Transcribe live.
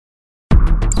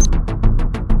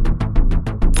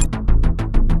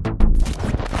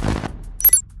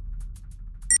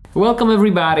Welcome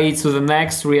everybody to the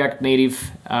next React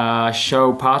Native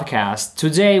show podcast.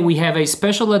 Today we have a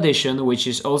special edition, which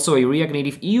is also a React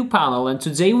Native EU panel, and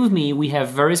today with me we have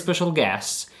very special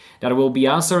guests that will be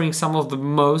answering some of the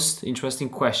most interesting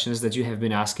questions that you have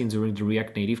been asking during the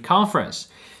React Native conference.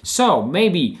 So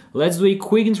maybe let's do a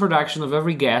quick introduction of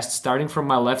every guest, starting from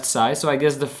my left side. So I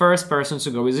guess the first person to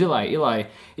go is Eli. Eli,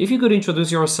 if you could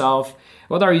introduce yourself.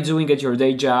 What are you doing at your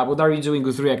day job? What are you doing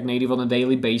with React Native on a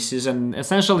daily basis? And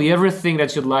essentially everything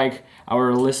that you'd like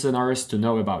our listeners to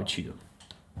know about you.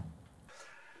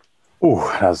 Ooh,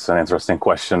 that's an interesting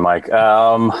question, Mike.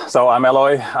 So I'm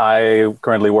Eloy. I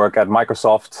currently work at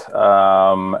Microsoft,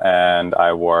 and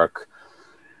I work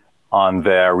on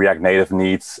their React Native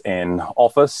needs in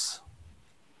Office,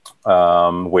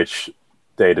 which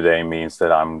day-to-day means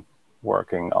that I'm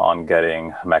working on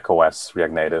getting macOS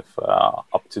React Native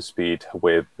up to speed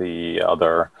with the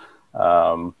other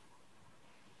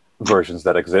versions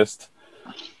that exist.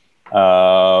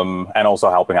 And also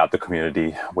helping out the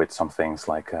community with some things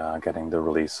like getting the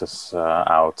releases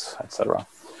out, etc.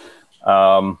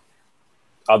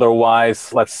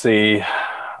 Otherwise, let's see.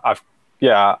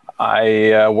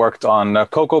 I worked on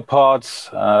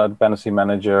CocoaPods, dependency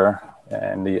manager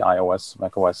in the iOS,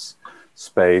 macOS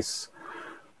space.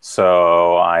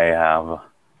 So I have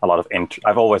a lot of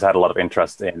I've always had a lot of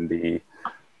interest in the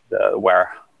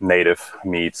where native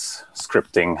meets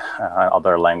scripting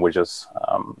other languages,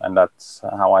 and that's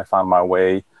how I found my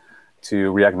way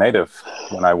to React Native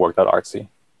when I worked at Artsy.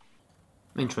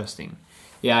 Interesting.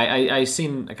 Yeah, I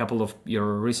seen a couple of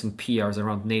your recent PRs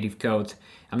around native code.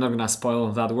 I'm not gonna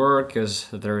spoil that work because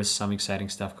there is some exciting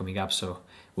stuff coming up, so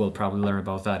we'll probably learn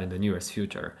about that in the nearest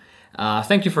future.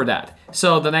 Thank you for that.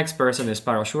 So the next person is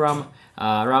Parashuram.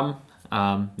 Ram,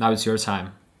 now it's your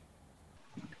time.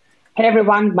 Hey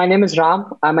everyone, my name is Ram.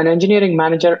 I'm an engineering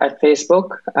manager at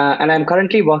Facebook, and I'm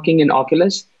currently working in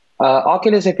Oculus.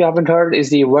 Oculus, if you haven't heard, is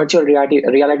the virtual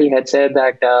reality headset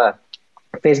that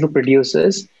Facebook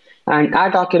produces. And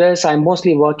at Oculus, I'm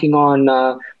mostly working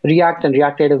on React and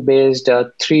React Native based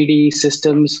 3D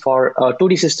systems for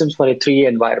 2D systems for a 3D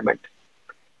environment.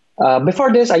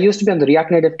 Before this, I used to be on the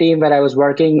React Native team where I was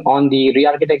working on the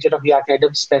re-architecture of React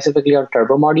Native, specifically on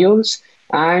turbo modules,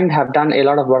 and have done a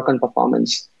lot of work on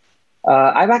performance.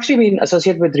 I've actually been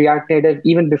associated with React Native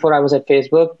even before I was at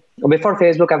Facebook. Before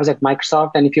Facebook, I was at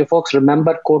Microsoft. And if you folks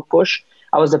remember Code Push,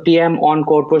 I was the PM on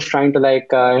Code Push trying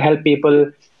to help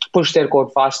people push their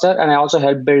code faster. And I also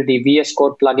helped build the VS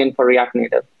Code plugin for React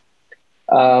Native.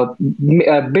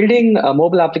 Building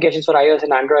mobile applications for iOS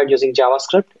and Android using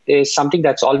JavaScript is something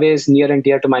that's always near and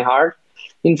dear to my heart.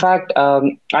 In fact,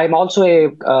 I'm also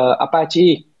a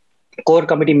Apache core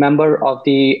committee member of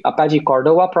the Apache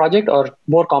Cordova project, or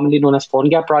more commonly known as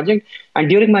PhoneGap project. And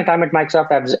during my time at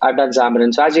Microsoft, I've done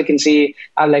Xamarin. So as you can see,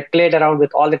 I've played around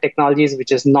with all the technologies,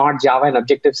 which is not Java and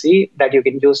Objective-C, that you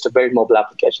can use to build mobile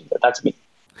applications. So that's me.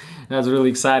 That's really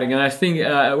exciting. And I think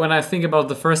when I think about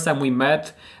the first time we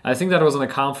met, I think that was on a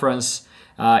conference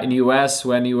in the US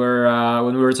when we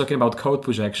were talking about Code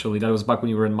Push. Actually, that was back when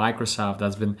you were in Microsoft.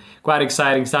 That's been quite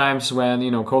exciting times when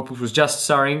Code Push was just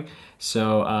starting.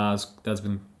 So that's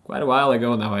been quite a while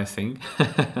ago now, I think.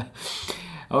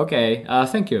 Okay,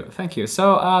 thank you.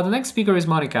 So the next speaker is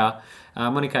Monica.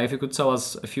 Monica, if you could tell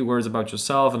us a few words about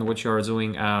yourself and what you are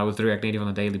doing with React Native on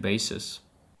a daily basis.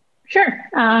 Sure.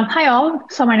 Hi, all.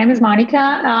 So my name is Monica.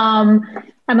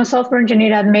 I'm a software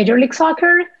engineer at Major League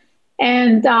Soccer,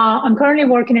 and I'm currently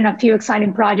working in a few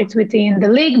exciting projects within the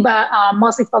league, but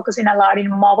mostly focusing a lot in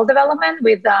mobile development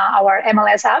with our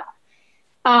MLS app.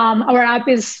 Our app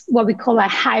is what we call a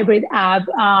hybrid app,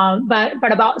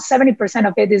 but about 70%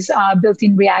 of it is built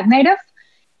in React Native,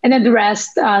 and then the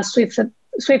rest Swift and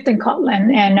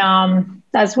Kotlin, and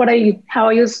that's how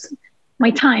I use my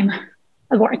time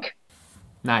at work.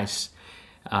 Nice.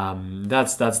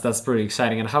 That's pretty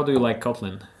exciting. And how do you like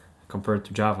Kotlin compared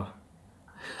to Java?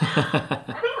 I think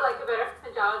I like it better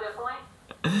than Java,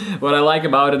 definitely. What I like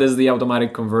about it is the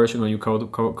automatic conversion when you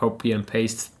copy and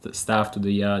paste the stuff to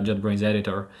the JetBrains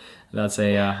editor. That's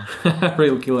a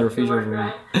real killer feature for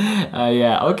me.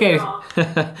 Yeah, okay.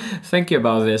 Thank you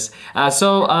about this.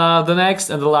 So the next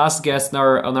and the last guest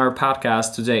on our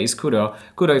podcast today is Kudo.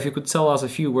 Kudo, if you could tell us a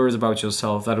few words about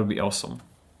yourself, that would be awesome.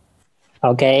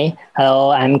 Okay.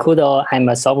 Hello, I'm Kudo. I'm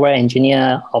a software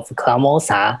engineer of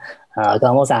CloudMosa.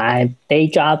 CloudMosa, day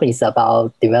job is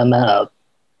about development of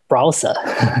browser.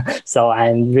 So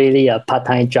I'm really a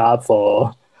part-time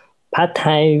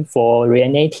for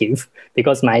React Native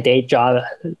because my day job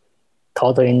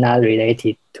totally not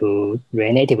related to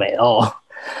React Native at all.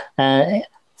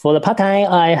 For the part-time,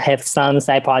 I have some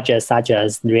side projects such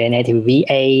as React Native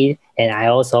V8, and I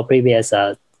also previous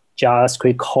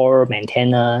JavaScript core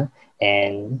maintainer.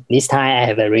 And this time I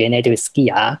have a React Native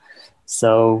skier.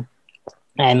 So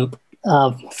I'm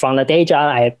from the day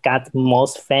job, I got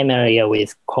most familiar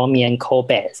with Chromium code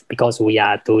base because we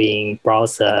are doing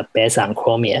browser based on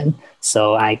Chromium.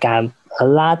 So I got a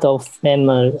lot of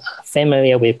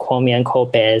familiar with Chromium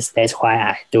code base. That's why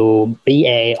I do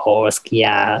VA or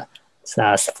Skia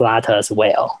Flutter as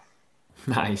well.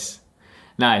 Nice.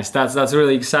 That's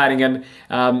really exciting, and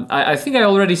I think I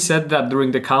already said that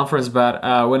during the conference.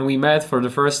 But when we met for the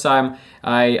first time,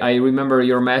 I remember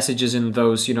your messages in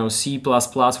those C++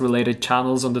 related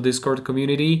channels on the Discord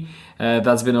community.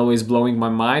 That's been always blowing my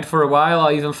mind for a while.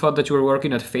 I even thought that you were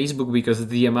working at Facebook because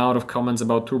the amount of comments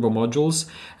about turbo modules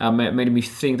made me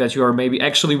think that you are maybe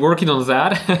actually working on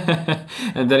that.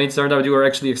 And then it turned out you were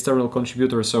actually external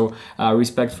contributor. So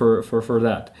respect for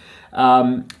that.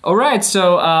 All right,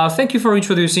 so thank you for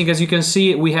introducing. As you can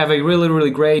see, we have a really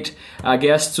great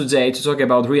guest today to talk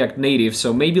about React Native.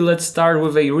 So maybe let's start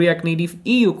with a React Native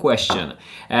EU question.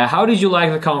 How did you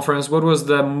like the conference? What was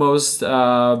the most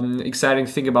exciting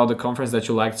thing about the conference that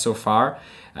you liked so far?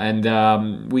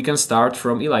 And we can start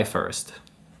from Eli first.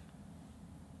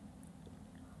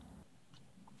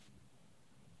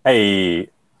 Hey,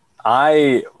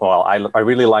 I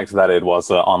really liked that it was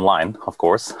online, of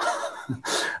course.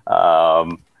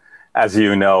 As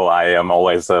you know, I am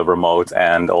always remote,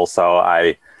 and also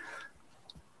I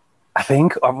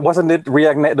think wasn't it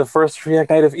the first React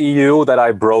Native EU that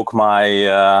I broke my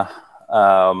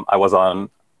I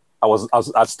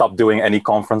stopped doing any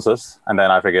conferences, and then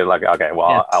I figured like, okay, well,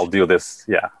 yes. I'll do this.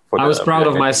 Yeah. I was proud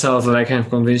of myself that I can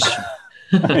convince you.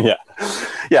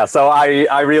 Yeah. So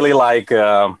I really like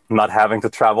not having to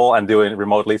travel and doing it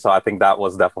remotely. So I think that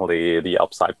was definitely the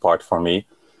upside part for me.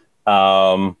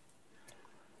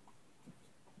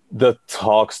 The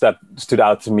talks that stood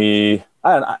out to me,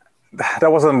 that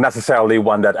wasn't necessarily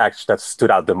one that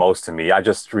stood out the most to me. I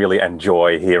just really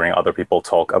enjoy hearing other people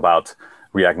talk about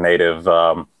React Native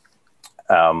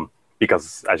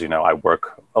because, as you know, I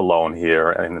work alone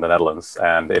here in the Netherlands,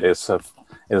 and it is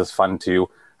fun to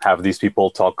have these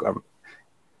people talk.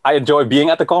 I enjoy being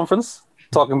at the conference,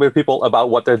 talking with people about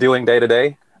what they're doing day to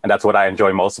day, and that's what I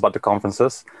enjoy most about the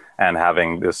conferences. And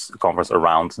having this conference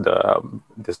around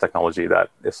this technology that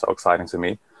is so exciting to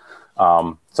me.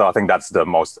 So I think that's the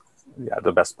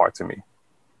best part to me.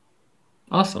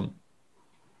 Awesome.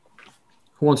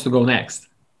 Who wants to go next?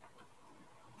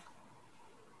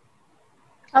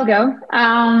 I'll go.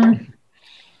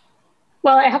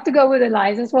 Well, I have to go with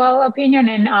Eli's as well opinion.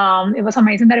 And it was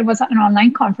amazing that it was an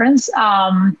online conference.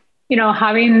 Having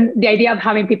the idea of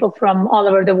having people from all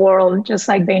over the world, just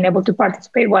like being able to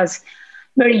participate was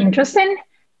very interesting.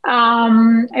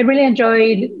 I really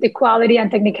enjoyed the quality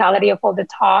and technicality of all the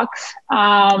talks.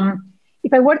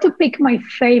 If I were to pick my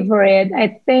favorite,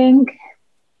 I think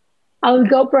I would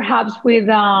go perhaps with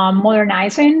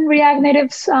Modernizing React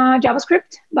Native's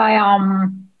JavaScript by, I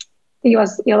think it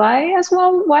was Eli as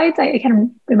well, White. I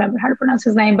can't remember how to pronounce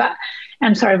his name, but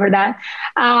I'm sorry for that.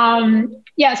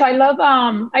 So I love,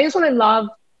 I usually love,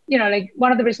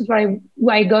 one of the reasons why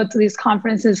I go to these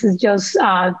conferences is just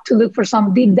to look for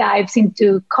some deep dives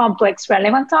into complex,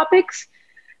 relevant topics.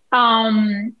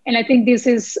 And I think this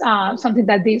is something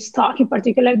that this talk in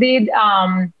particular did.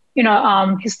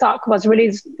 His talk was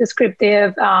really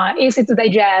descriptive, easy to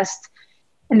digest,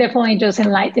 and definitely just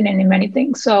enlightening in many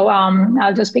things. So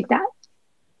I'll just pick that.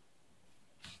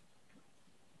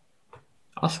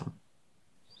 Awesome.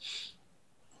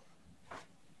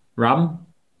 Ram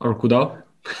or Kudo?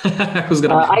 Who's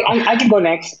gonna? I can go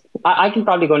next. I can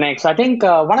probably go next. I think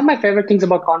one of my favorite things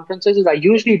about conferences is I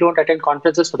usually don't attend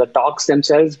conferences for the talks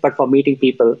themselves, but for meeting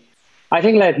people. I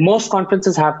think like most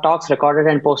conferences have talks recorded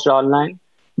and posted online,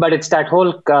 but it's that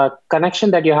whole connection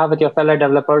that you have with your fellow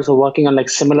developers who are working on like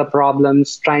similar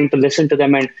problems, trying to listen to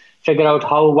them and figure out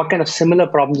what kind of similar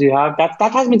problems you have. That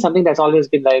has been something that's always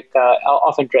been like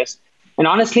of interest. And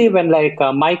honestly, when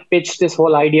Mike pitched this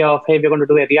whole idea of, hey, we're going to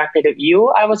do a React Native EU,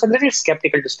 I was a little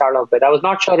skeptical to start off with. I was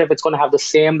not sure if it's going to have the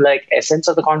same like essence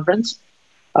of the conference.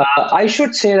 I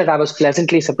should say that I was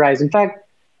pleasantly surprised. In fact,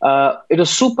 it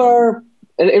was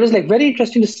like very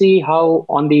interesting to see how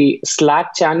on the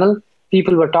Slack channel,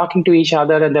 people were talking to each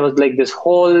other, and there was like this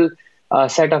whole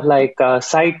set of like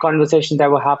side conversations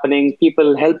that were happening,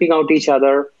 people helping out each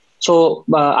other. So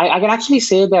I can actually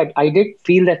say that I did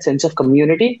feel that sense of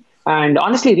community. And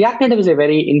honestly, React Native is a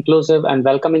very inclusive and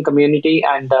welcoming community.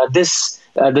 And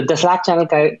the Slack channel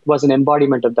was an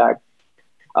embodiment of that.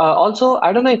 Also,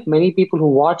 I don't know if many people who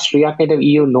watch React Native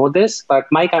EU know this, but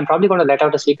Mike, I'm probably going to let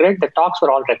out a secret. The talks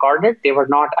were all recorded. They were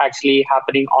not actually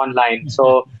happening online.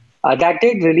 So that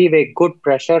did relieve a good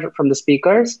pressure from the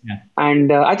speakers. Yeah.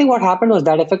 And I think what happened was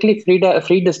that effectively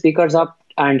freed the speakers up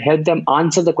and helped them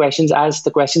answer the questions as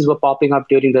the questions were popping up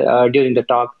during the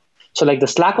talk. So like the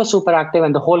Slack was super active,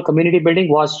 and the whole community building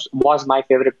was my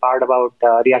favorite part about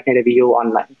React Native EU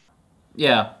online.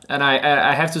 Yeah, and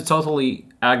I have to totally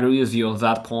agree with you on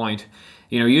that point.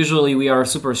 Usually we are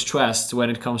super stressed when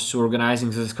it comes to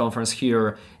organizing this conference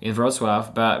here in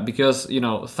Wrocław, but because,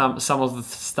 some of the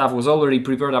stuff was already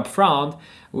prepared up front,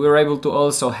 we were able to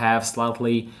also have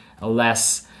slightly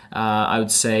less, I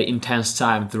would say, intense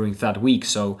time during that week.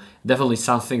 So definitely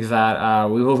something that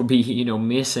we will be,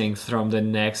 missing from the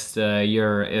next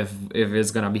year if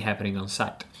it's going to be happening on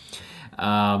site.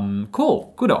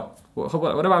 Cool. Kudo.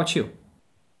 What about you?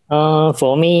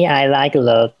 For me, I like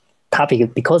the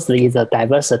topic because there is a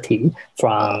diversity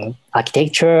from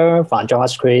architecture, from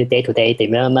JavaScript, day-to-day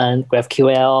development,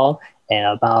 GraphQL, and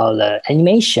about the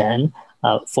animation.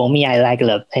 For me, I like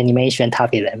the animation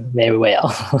topic very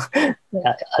well,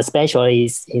 especially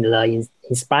it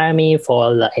inspire me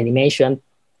for the animation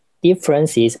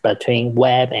differences between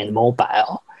web and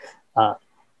mobile.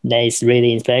 That is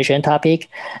really inspiration topic.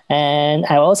 And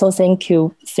I also thank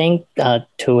to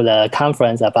the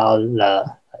conference about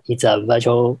it's a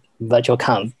virtual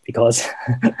camp because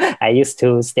I used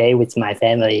to stay with my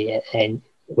family, and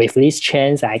with this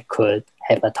chance I could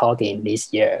have a talk in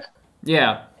this year.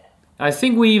 Yeah. I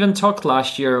think we even talked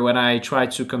last year when I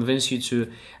tried to convince you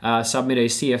to submit a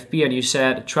CFP, and you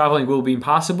said traveling will be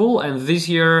impossible, and this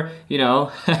year,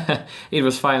 it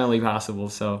was finally possible.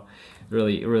 So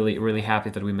really, really, really happy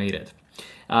that we made it.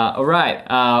 All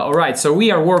right. So we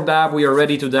are warmed up. We are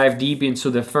ready to dive deep into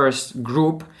the first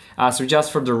group. So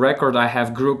just for the record, I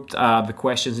have grouped the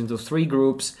questions into 3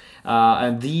 groups.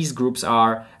 And these groups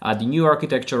are the new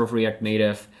architecture of React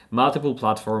Native, multiple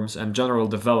platforms, and general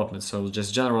development. So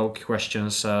just general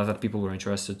questions that people were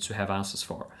interested to have answers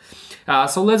for.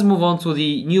 So let's move on to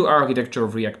the new architecture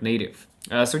of React Native.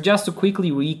 So just to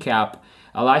quickly recap,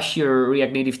 last year,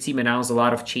 React Native team announced a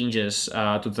lot of changes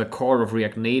to the core of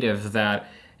React Native that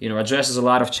addresses a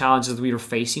lot of challenges that we are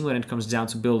facing when it comes down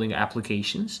to building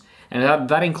applications. And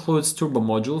that includes Turbo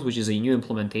Modules, which is a new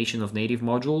implementation of native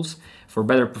modules for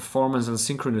better performance and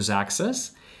synchronous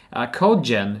access. Code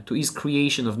Gen to ease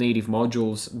creation of native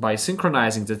modules by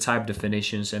synchronizing the type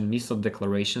definitions and method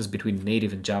declarations between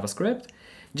native and JavaScript.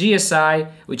 GSI,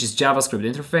 which is JavaScript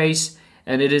interface,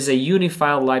 and it is a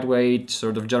unified, lightweight,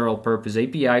 sort of general purpose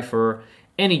API for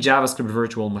any JavaScript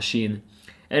virtual machine.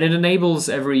 And it enables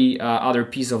every other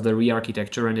piece of the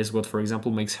re-architecture, and is what, for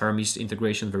example, makes Hermes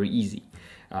integration very easy.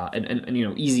 And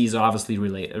easy is obviously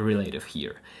relative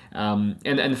here.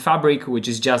 And Fabric, which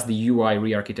is just the UI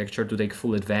re-architecture to take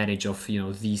full advantage of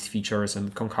these features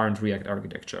and concurrent React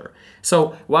architecture.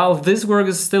 So while this work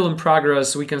is still in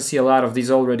progress, we can see a lot of these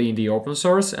already in the open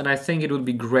source, and I think it would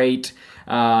be great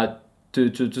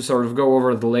to sort of go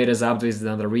over the latest updates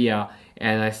in the RIA.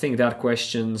 And I think that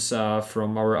questions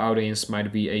from our audience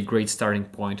might be a great starting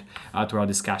point to our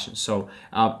discussion. So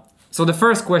the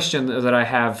first question that I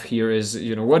have here is,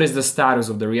 what is the status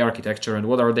of the re-architecture and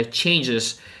what are the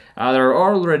changes that are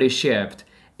already shipped?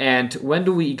 And when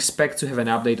do we expect to have an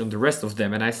update on the rest of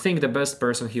them? And I think the best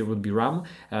person here would be Ram,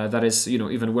 that is,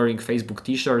 even wearing Facebook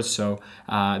t-shirts. So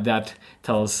that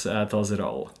tells it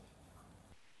all.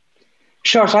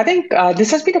 Sure. So I think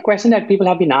this has been a question that people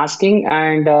have been asking,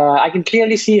 and I can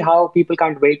clearly see how people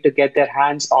can't wait to get their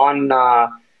hands on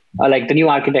the new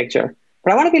architecture.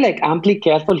 But I want to be amply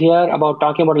careful here about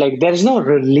talking about there is no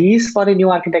release for a new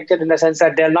architecture, in the sense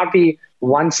that there'll not be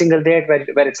one single date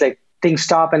where it's things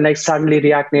stop and suddenly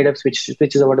React Native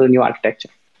switches over to the new architecture.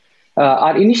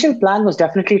 Our initial plan was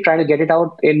definitely trying to get it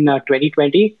out in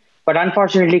 2020, but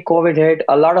unfortunately COVID hit.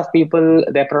 A lot of people,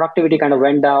 their productivity kind of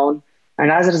went down, and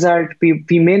as a result,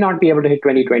 we may not be able to hit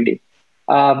 2020.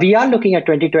 We are looking at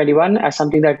 2021 as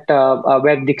something that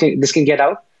where this can get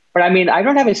out. But I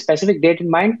don't have a specific date in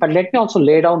mind, but let me also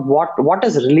lay down what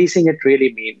does releasing it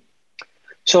really mean.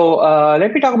 So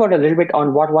let me talk about a little bit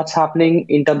on what's happening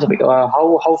in terms of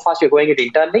how fast we're going it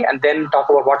internally, and then talk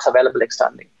about what's available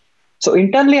externally. So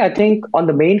internally, I think on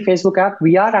the main Facebook app,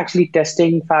 we are actually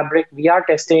testing Fabric. We are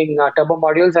testing Turbo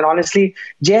Modules. And honestly,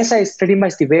 JSI is pretty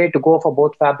much the way to go for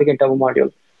both Fabric and Turbo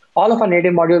Module. All of our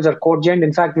native modules are code gen.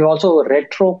 In fact, we also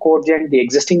retro code gen the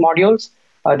existing modules.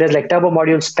 There's Turbo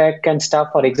Module spec and stuff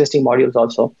for existing modules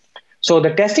also. So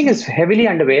the testing is heavily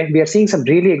underway. We are seeing some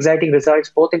really exciting results,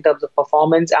 both in terms of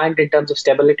performance and in terms of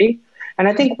stability. And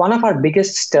I think one of our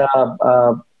biggest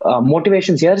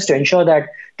motivations here is to ensure that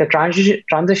the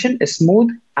transition is smooth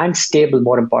and stable.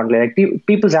 More importantly, like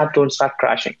people's apps don't start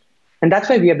crashing, and that's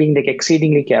why we are being like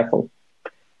exceedingly careful.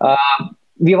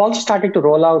 We have also started to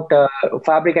roll out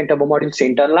Fabric and Turbo modules to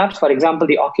internal apps. For example,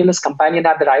 the Oculus companion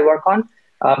app that I work on,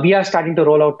 we are starting to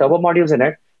roll out Turbo modules in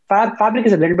it. Fabric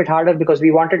is a little bit harder because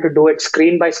we wanted to do it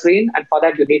screen by screen, and for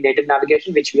that you need native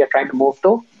navigation, which we are trying to move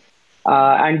to.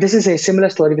 And this is a similar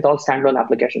story with all standalone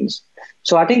applications.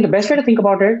 So I think the best way to think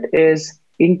about it is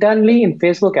internally in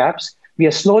Facebook apps, we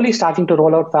are slowly starting to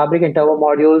roll out Fabric and Turbo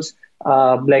modules,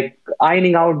 like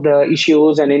ironing out the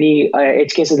issues and any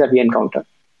edge cases that we encounter.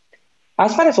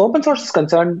 As far as open source is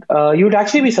concerned, you'd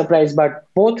actually be surprised, but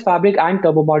both Fabric and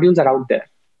Turbo modules are out there.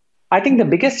 I think the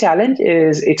biggest challenge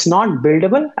is it's not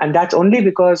buildable, and that's only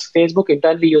because Facebook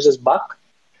internally uses Buck.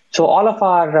 So all of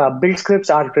our build scripts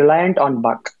are reliant on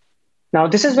Buck. Now,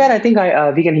 this is where I think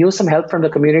we can use some help from the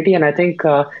community, and I think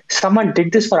someone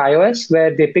did this for iOS,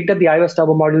 where they picked up the iOS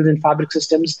Turbo modules in Fabric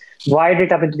systems, wired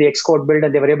it up into the Xcode build,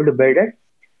 and they were able to build it.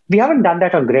 We haven't done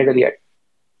that on Gradle yet.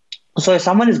 So if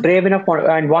someone is brave enough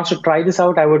and wants to try this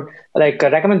out, I would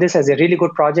recommend this as a really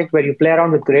good project where you play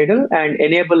around with Gradle and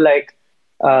enable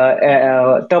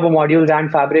Turbo modules and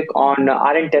Fabric on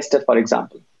RN tester, for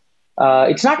example.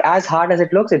 It's not as hard as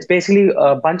it looks. It's basically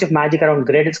a bunch of magic around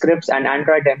Gradle scripts and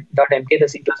Android.mk, the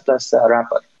C++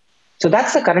 wrapper. So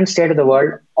that's the current state of the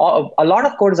world. A lot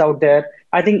of code is out there.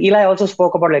 I think Eli also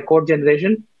spoke about code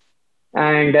generation.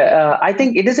 And I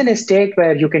think it is in a state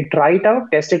where you can try it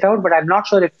out, test it out, but I'm not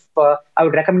sure if I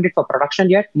would recommend it for production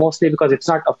yet, mostly because it's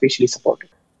not officially supported.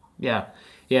 Yeah.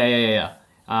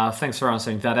 Thanks for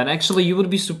answering that. And actually, you would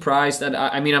be surprised. And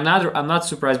I mean, I'm not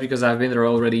surprised because I've been there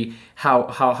already.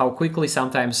 How quickly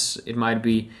sometimes it might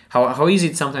be, how easy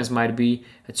it sometimes might be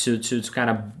to kind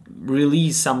of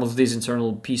release some of these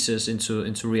internal pieces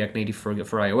into React Native for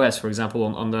iOS. For example,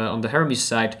 on the Hermes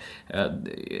side,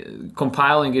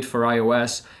 compiling it for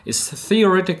iOS is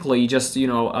theoretically just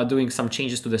doing some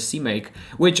changes to the CMake,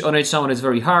 which on its own is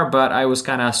very hard. But I was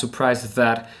kind of surprised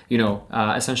that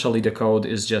essentially the code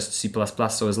is just C++.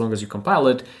 So as long as you compile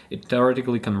it, it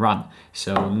theoretically can run.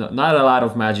 So not a lot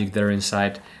of magic there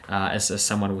inside, as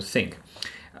someone would think.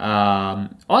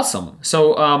 Awesome.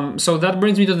 So that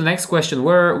brings me to the next question,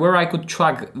 where I could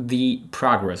track the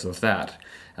progress of that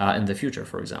in the future,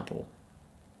 for example.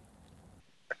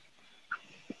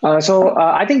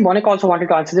 I think Monica also wanted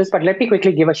to answer this, but let me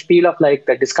quickly give a spiel of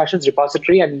the discussions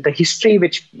repository and the history,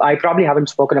 which I probably haven't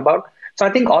spoken about. So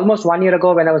I think almost 1 year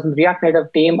ago when I was in the React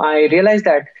Native team, I realized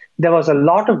that there was a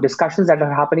lot of discussions that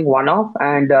are happening one-off.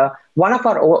 And one of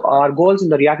our goals in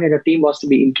the React Native team was to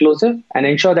be inclusive and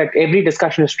ensure that every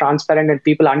discussion is transparent and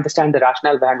people understand the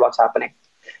rationale behind what's happening.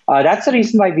 That's the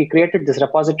reason why we created this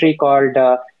repository called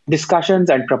Discussions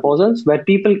and Proposals, where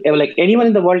people, anyone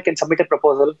in the world can submit a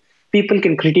proposal. People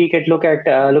can critique it, look at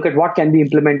what can be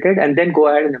implemented, and then go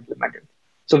ahead and implement it.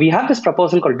 So we have this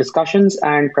proposal called Discussions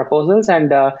and Proposals,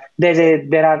 and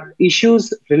there are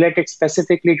issues related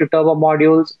specifically to Turbo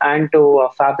modules and to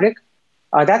Fabric.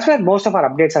 That's where most of our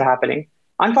updates are happening.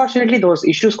 Unfortunately, those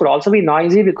issues could also be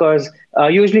noisy because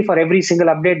usually for every single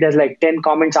update, there's 10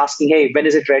 comments asking, "Hey, when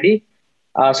is it ready?"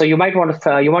 So you might want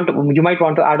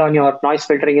to add on your noise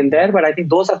filtering in there, but I think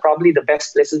those are probably the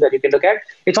best places where you can look at.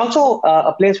 It's also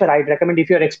a place where I'd recommend if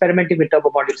you're experimenting with Turbo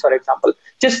modules, for example,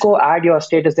 just go add your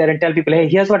status there and tell people, "Hey,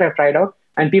 here's what I've tried out,"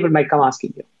 and people might come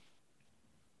asking you.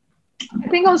 I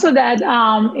think also that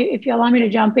if you allow me to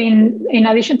jump in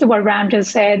addition to what Ram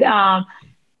just said,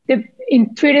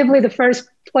 intuitively the first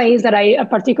place that I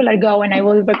particularly go and I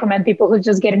will recommend people who's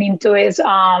just getting into is,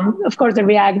 of course, the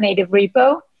React Native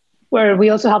repo, where we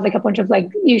also have a bunch of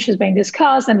issues being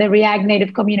discussed, and the React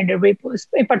Native community repos.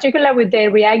 In particular, with the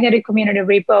React Native community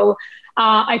repo,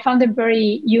 I found them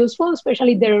very useful,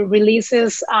 especially the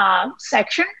releases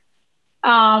section.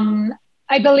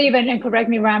 I believe, and correct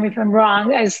me, Ram, if I'm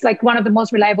wrong, is one of the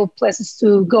most reliable places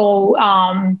to go,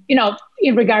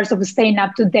 in regards of staying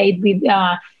up to date with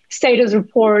status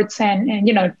reports and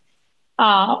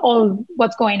all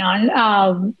what's going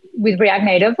on with React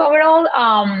Native overall.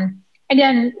 And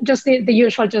then just the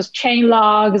usual just chain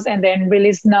logs and then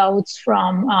release notes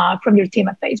from your team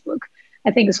at Facebook.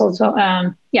 I think it's also,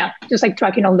 just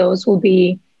tracking all those will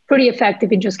be pretty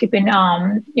effective in just keeping,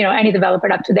 any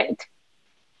developer up to date.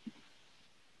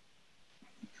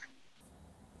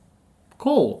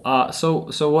 Cool.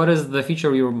 So what is the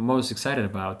feature you're most excited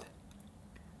about?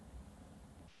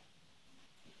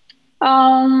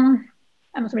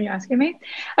 I'm assuming you're asking me.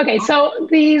 Okay, so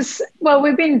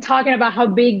we've been talking about how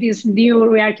big this new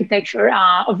re-architecture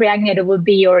of React Native will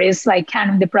be, or is kind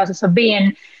of the process of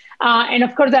being. And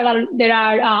of course, there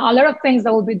are a lot of things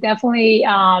that will be definitely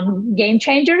game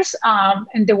changers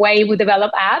in the way we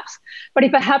develop apps. But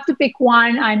if I have to pick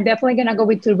one, I'm definitely going to go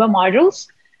with turbo modules.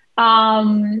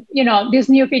 This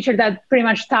new feature that pretty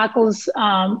much tackles,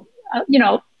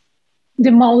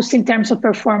 the most in terms of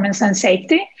performance and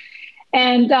safety.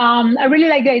 And I really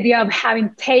like the idea of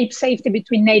having tape safety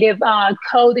between native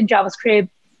code in JavaScript.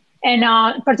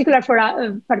 And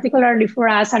particularly for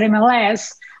us at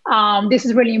MLS, this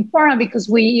is really important because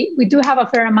we do have a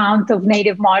fair amount of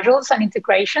native modules and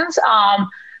integrations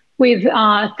with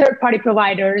third-party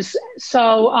providers.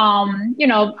 So,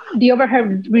 the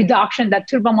overhead reduction that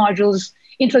turbo modules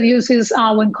introduces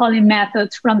when calling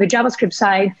methods from the JavaScript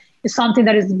side is something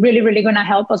that is really, really going to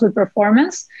help us with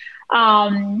performance,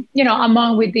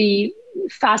 among with the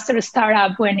faster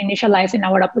startup when initializing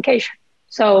our application.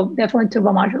 So definitely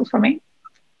turbo modules for me.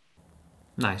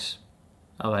 Nice.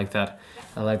 I like that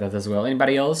as well.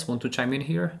 Anybody else want to chime in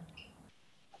here?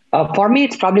 For me,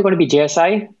 it's probably going to be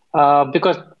JSI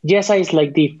because JSI is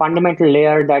like the fundamental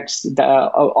layer that's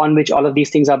on which all of these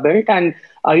things are built. And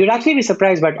you'd actually be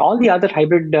surprised, but all the other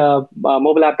hybrid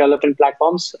mobile app development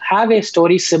platforms have a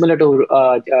story similar to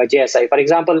JSI. For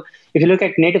example, if you look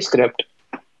at NativeScript,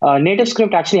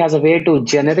 NativeScript actually has a way to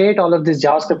generate all of these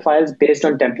JavaScript files based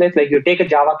on templates. Like you take a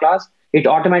Java class, it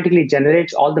automatically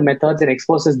generates all the methods and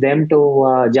exposes them to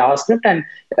JavaScript. And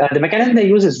the mechanism they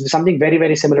use is something very,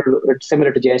 very similar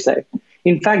to JSI.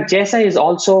 In fact, JSI is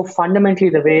also fundamentally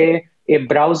the way a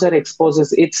browser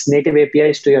exposes its native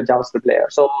APIs to your JavaScript layer.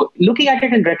 So looking at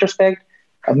it in retrospect,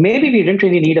 maybe we didn't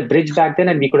really need a bridge back then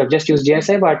and we could have just used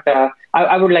JSI, but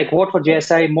I would vote for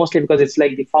JSI mostly because it's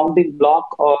like the founding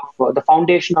block of the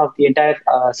foundation of the entire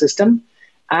system.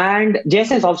 And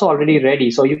JSI is also already ready.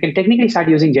 So you can technically start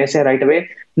using JSI right away,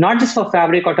 not just for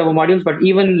Fabric or Turbo modules, but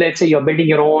even let's say you're building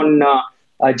your own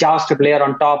JavaScript layer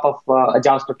on top of a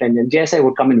JavaScript engine. JSI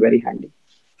would come in very handy.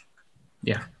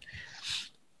 Yeah.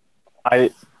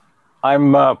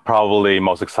 I'm probably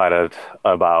most excited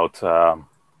about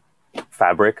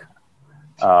Fabric.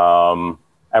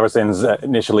 Ever since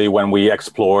initially when we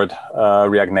explored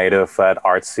React Native at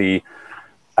Artsy,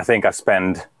 I think I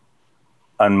spent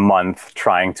a month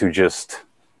trying to just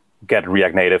get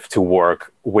React Native to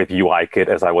work with UIKit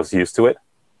as I was used to it.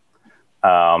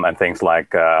 And things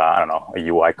like, a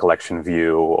UI collection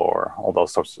view or all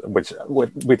those sorts, which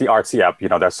with the Artsy app,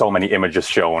 there's so many images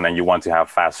shown and you want to have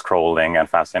fast scrolling and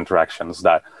fast interactions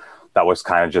that was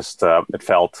kind of just, it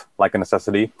felt like a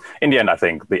necessity. In the end, I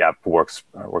think the app works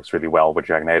really well with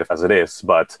React Native as it is.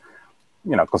 But,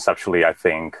 conceptually, I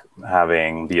think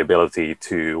having the ability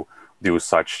to do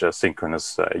such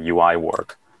synchronous UI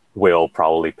work will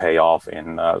probably pay off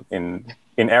in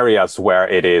areas where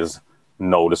it is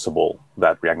noticeable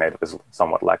that React Native is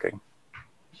somewhat lacking.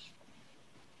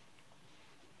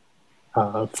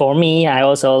 For me, I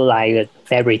also like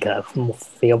Fabric,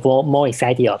 feel more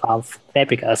excited about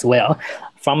Fabric as well.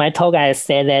 From my talk, I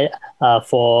said that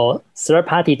for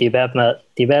third-party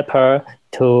developer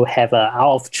to have an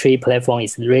out-of-tree platform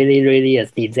is really, really a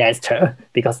disaster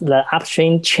because the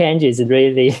upstream change is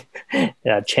really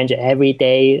change every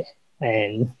day.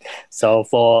 And so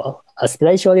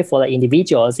especially for the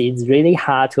individuals, it's really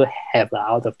hard to have an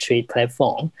out-of-tree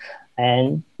platform.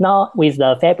 And now with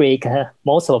the Fabric,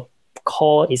 most of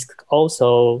core is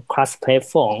also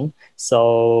cross-platform.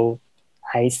 So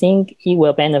I think it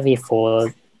will benefit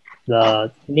for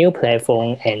the new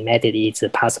platform and make it easy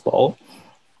possible.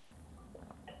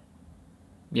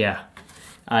 Yeah,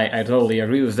 I totally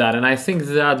agree with that. And I think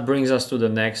that brings us to the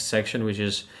next section, which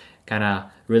is kind of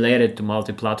related to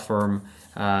multi-platform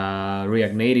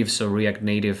React Native. So React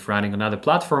Native running on other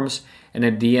platforms. And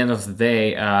at the end of the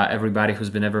day, everybody who's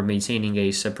been ever maintaining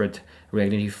a separate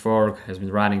React Native fork has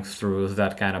been running through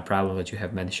that kind of problem that you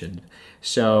have mentioned.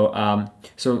 So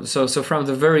from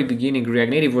the very beginning,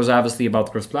 React Native was obviously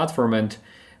about cross-platform, and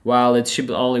while it shipped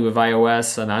only with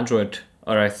iOS and Android,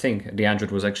 or I think the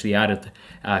Android was actually added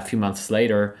a few months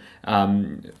later,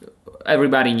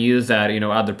 everybody knew that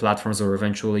other platforms were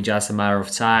eventually just a matter of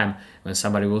time when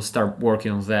somebody will start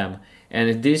working on them.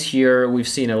 And this year, we've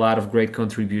seen a lot of great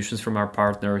contributions from our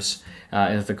partners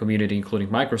in the community, including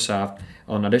Microsoft,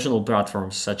 on additional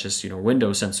platforms such as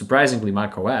Windows and surprisingly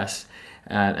macOS.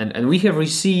 And we have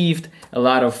received a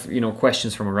lot of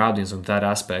questions from our audience on that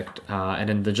aspect and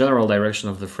in the general direction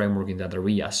of the framework in that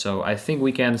area. So I think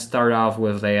we can start off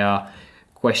with a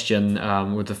question,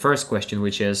 with the first question,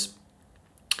 which is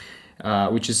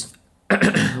kind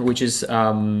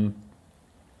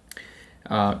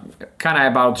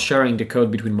of about sharing the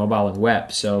code between mobile and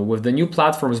web. So with the new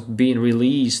platforms being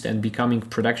released and becoming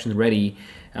production ready,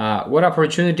 What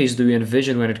opportunities do you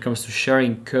envision when it comes to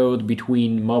sharing code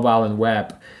between mobile and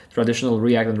web, traditional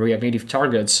React and React Native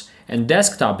targets, and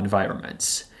desktop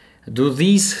environments? Do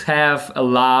these have a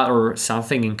lot or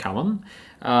something in common?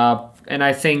 And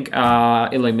I think,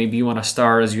 Eloy, maybe you want to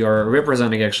start, as you are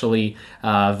representing actually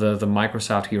the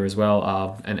Microsoft here as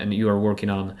well, and you are working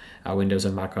on Windows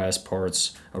and macOS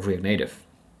ports of React Native.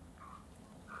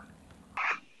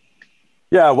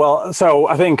 Yeah, well, so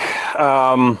I think,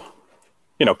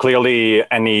 clearly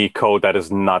any code that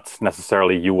is not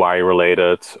necessarily UI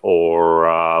related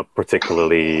or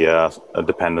particularly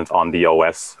dependent on the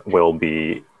OS will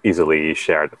be easily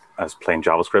shared as plain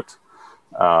JavaScript.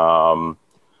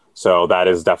 So that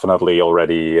is definitely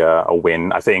already a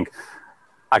win. I think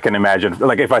I can imagine,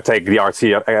 like if I take the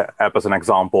RT app as an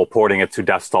example, porting it to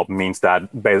desktop means that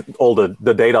all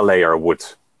the data layer would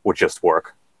just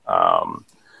work.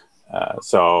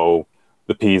 So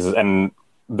the pieces, and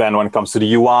then when it comes to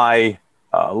the UI,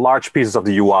 large pieces of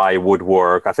the UI would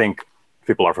work. I think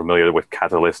people are familiar with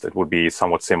Catalyst. It would be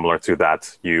somewhat similar to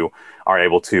that. You are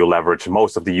able to leverage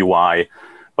most of the UI,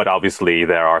 but obviously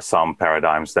there are some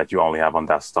paradigms that you only have on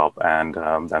desktop and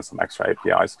then some extra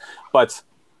APIs. But,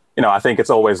 I think it's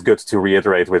always good to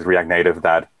reiterate with React Native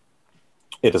that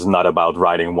it is not about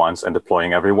writing once and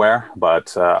deploying everywhere,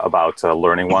 but about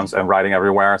learning once and writing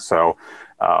everywhere. So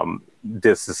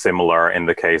this is similar in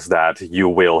the case that you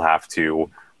will have to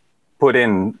put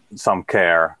in some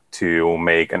care to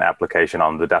make an application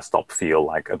on the desktop feel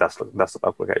like a desktop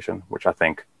application, which I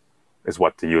think is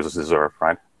what the users deserve,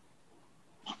 right?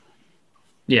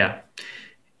 Yeah.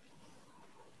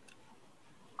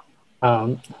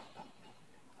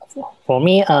 For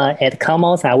me, at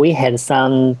CloudMosa, we had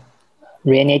some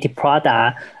React Native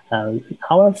product.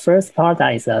 Our first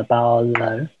product is about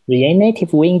React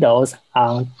Native Windows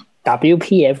on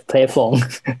WPF platform.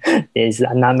 It's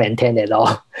not maintained at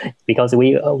all because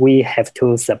we have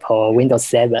to support Windows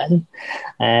 7.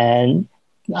 And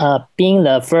being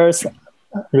the first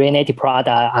React Native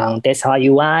product on desktop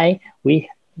UI, we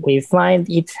find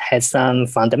it has some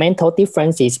fundamental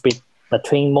differences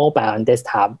between mobile and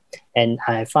desktop. And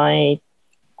I find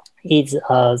it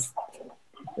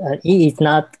is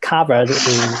not covered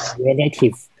in React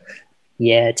Native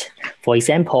yet. For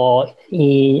example,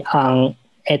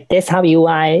 at desktop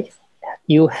UI,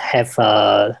 you have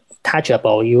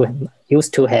touchable. You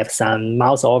used to have some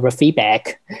mouse over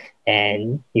feedback,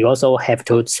 and you also have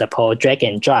to support drag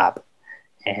and drop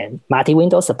and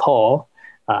multi-window support.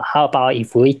 How about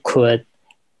if we could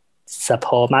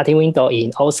support multi-window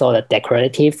in also the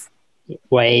declarative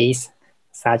ways,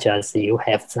 such as you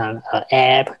have some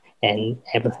app, and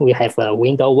we have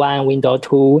window 1, window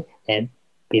 2, and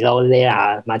below there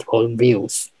are multiple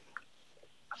views.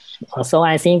 So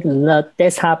I think the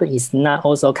desktop is not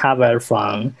also covered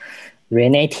from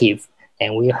React Native,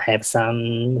 and we have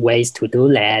some ways to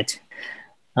do that.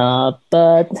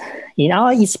 But in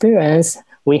our experience,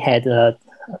 we had a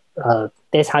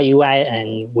desktop UI,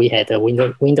 and we had a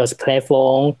Windows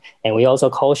platform, and we also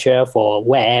co-share for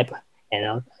web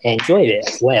and enjoy it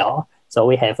as well. So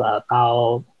we have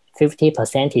about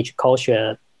 50%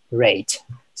 co-share rate.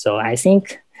 So I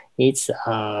think it's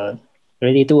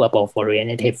really doable for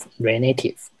React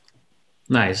Native.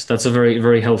 Nice. That's a very,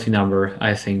 very healthy number,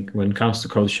 I think, when it comes to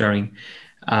code sharing.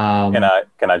 Can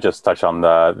I just touch on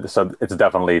so it's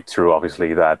definitely true,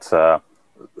 obviously, that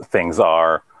things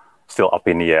are still up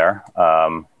in the air.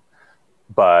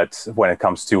 But when it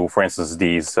comes to, for instance,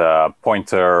 these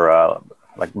pointer,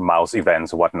 like mouse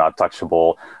events, whatnot,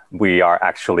 touchable, we are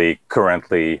actually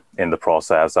currently in the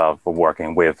process of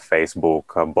working with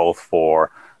Facebook, both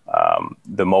for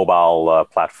the mobile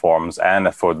platforms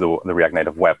and for the React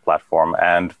Native web platform,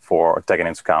 and for taking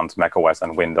into account macOS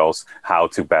and Windows, how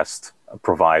to best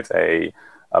provide a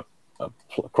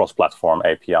cross-platform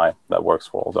API that works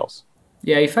for all those.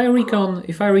 Yeah, if I recon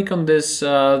this,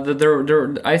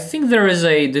 I think there is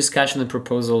a discussion and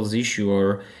proposals issue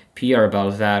or PR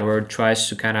about that, where it tries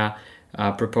to kind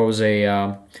of propose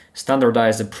a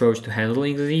standardized approach to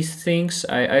handling these things.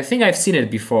 I think I've seen it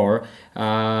before,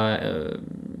 and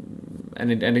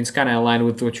it's kind of aligned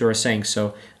with what you were saying,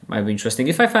 so it might be interesting.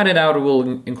 If I find it out,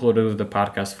 we'll include it with the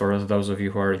podcast for those of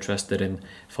you who are interested in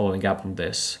following up on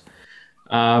this.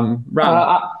 On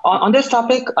this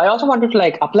topic, I also wanted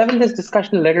to up-level this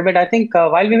discussion a little bit. I think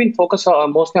while we've been focused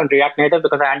mostly on React Native,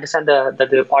 because I understand that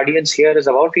the audience here is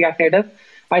about React Native,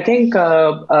 I think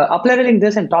up-leveling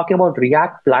this and talking about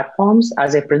React platforms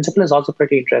as a principle is also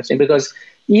pretty interesting, because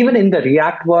even in the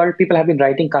React world, people have been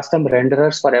writing custom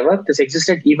renderers forever. This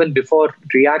existed even before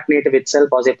React Native itself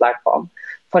was a platform.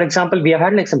 For example, we have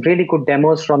had some really good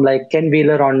demos from Ken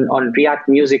Wheeler on React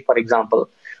Music, for example.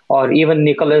 or even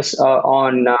Nicholas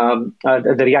on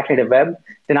the React Native Web.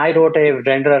 Then I wrote a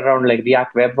render around like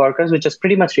React Web Workers, which is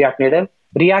pretty much React Native.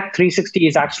 React 360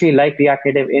 is actually like React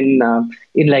Native in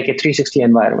like a 360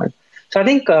 environment. So I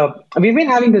think we've been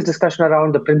having this discussion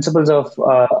around the principles of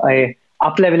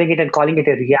up-leveling it and calling it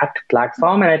a React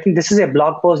platform. And I think this is a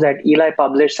blog post that Eli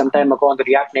published some time ago on the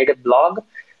React Native blog,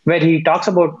 where he talks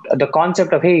about the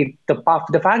concept of, hey, the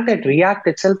fact that React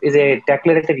itself is a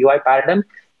declarative UI paradigm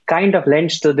kind of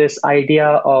lends to this idea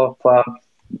of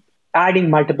adding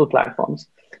multiple platforms.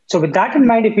 So with that in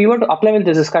mind, if we were to up-level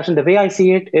this discussion, the way I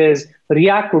see it is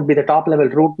React would be the top-level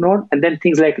root node, and then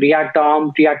things like React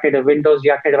DOM, React Native Windows,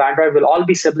 React Native Android will all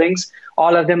be siblings,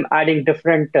 all of them adding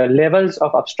different levels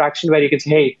of abstraction where you can say,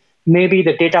 hey, maybe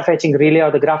the data fetching relay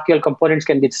or the GraphQL components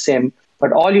can be the same,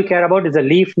 but all you care about is the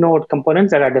leaf node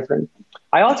components that are different.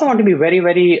 I also want to be very,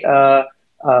 I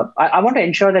want to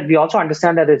ensure that we also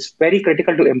understand that it's very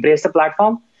critical to embrace the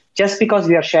platform. Just because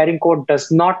we are sharing code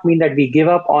does not mean that we give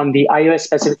up on the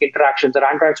iOS-specific interactions or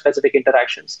Android-specific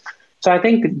interactions. So I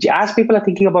think as people are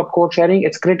thinking about code sharing,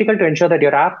 it's critical to ensure that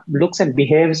your app looks and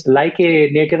behaves like a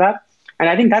native app. And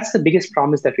I think that's the biggest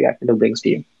promise that React Native brings to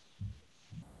you.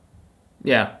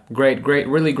 Yeah, great,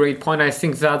 really great point. I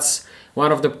think that's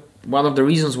one of the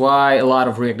reasons why a lot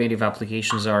of React Native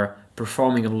applications are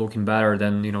performing and looking better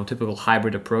than typical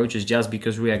hybrid approaches, just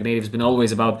because React Native has been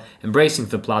always about embracing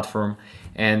the platform.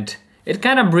 And it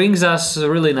kind of brings us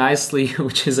really nicely,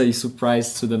 which is a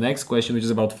surprise, to the next question, which is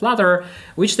about Flutter,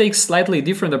 which takes slightly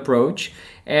different approach.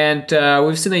 And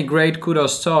we've seen a great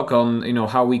Kudos talk on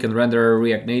how we can render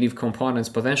React Native components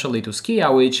potentially to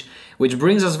Skia, which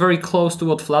brings us very close to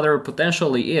what Flutter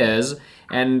potentially is.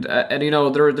 And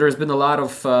there's been a lot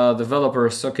of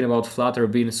developers talking about Flutter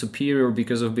being superior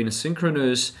because of being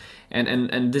synchronous.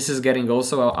 And this is getting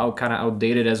also kind of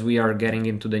outdated as we are getting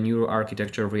into the new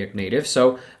architecture of React Native.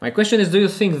 So my question is, do you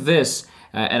think this,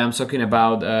 and I'm talking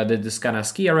about this kind of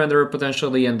Skia render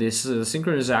potentially and this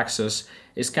synchronous access,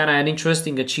 is kind of an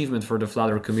interesting achievement for the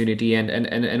Flutter community?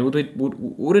 And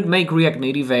would it make React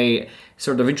Native a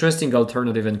sort of interesting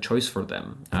alternative and choice for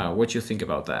them? What do you think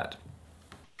about that?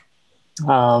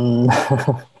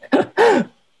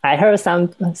 I heard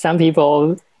some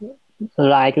people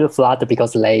like Flutter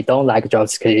because they don't like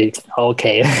JavaScript.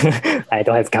 Okay, I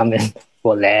don't have comment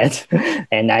for that.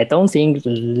 And I don't think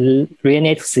React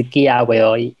Native Skia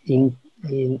will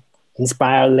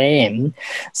inspire them.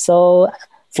 So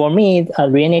for me,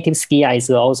 React Native Skia is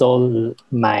also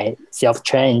my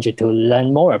self-challenge to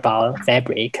learn more about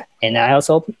Fabric. And I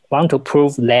also want to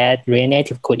prove that React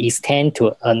Native could extend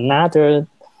to another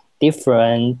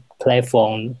different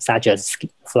platform such as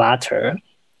Flutter.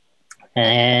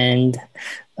 And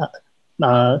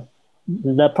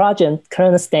the project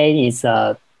current state is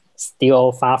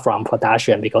still far from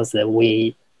production because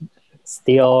we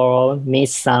still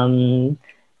miss some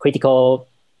critical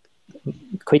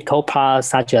parts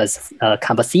such as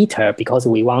compositor, because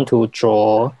we want to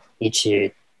draw each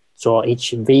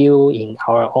view in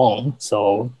our own.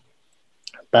 So,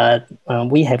 but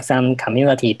we have some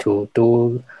community to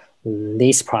do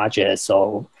this project,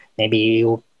 so maybe it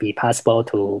will be possible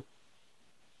to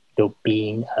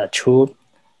be a true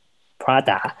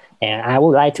product. And I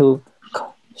would like to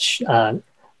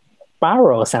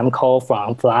borrow some code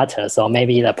from Flutter, so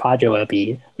maybe the project will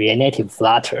be React Native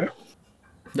Flutter.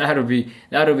 That would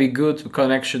be good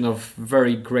connection of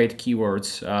very great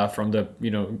keywords from the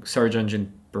search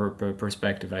engine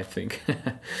perspective, I think.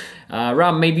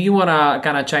 Ram, maybe you wanna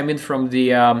kind of chime in from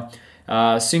the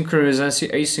synchronous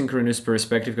and asynchronous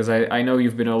perspective, because I know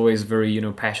you've been always very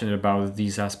passionate about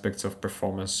these aspects of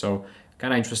performance. So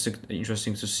kind of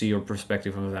interesting to see your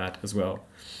perspective on that as well.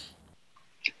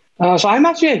 So I'm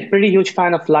actually a pretty huge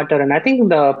fan of Flutter, and I think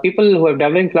the people who have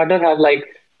developed Flutter have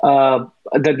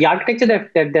the architecture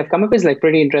that they've come up is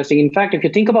pretty interesting. In fact, if you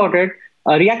think about it,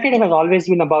 React Native has always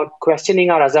been about questioning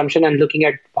our assumption and looking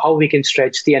at how we can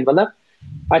stretch the envelope.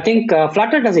 I think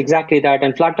Flutter does exactly that,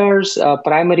 and Flutter's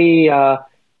primary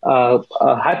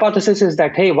hypothesis is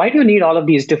that, hey, why do you need all of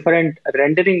these different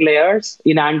rendering layers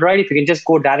in Android if you can just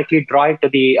go directly draw it to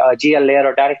the GL layer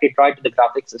or directly draw it to the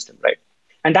graphics system, right?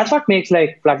 And that's what makes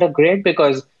Flutter great,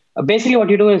 because basically what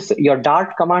you do is your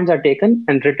Dart commands are taken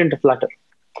and written to Flutter.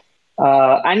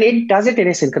 And it does it in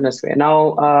a synchronous way.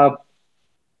 Now,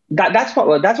 that's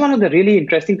one of the really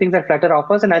interesting things that Flutter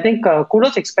offers. And I think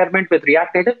Kudo's experiment with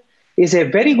React Native is a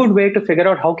very good way to figure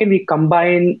out how can we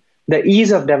combine the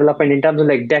ease of development in terms of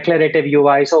declarative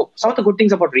UI. So some of the good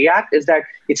things about React is that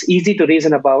it's easy to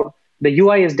reason about. The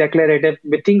UI is declarative.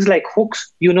 With things like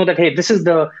hooks, you know that, hey, this is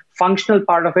the functional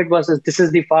part of it versus this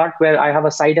is the part where I have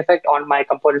a side effect on my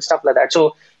component, stuff like that.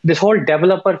 So this whole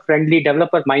developer-friendly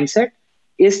developer mindset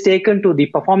is taken to the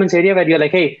performance area where you're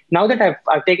like, hey, now that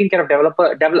I've taken care of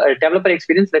developer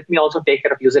experience, let me also take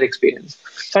care of user experience.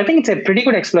 So I think it's a pretty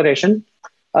good exploration.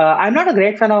 I'm not a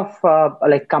great fan of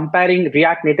like comparing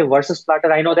React Native versus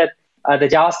Flutter. I know that the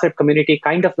JavaScript community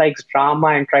kind of likes drama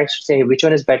and tries to say which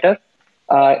one is better.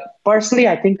 Personally,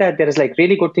 I think that there is like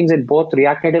really good things in both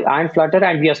React Native and Flutter,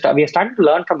 and we are starting to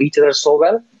learn from each other so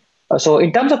well. So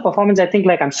in terms of performance, I think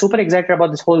like I'm super excited about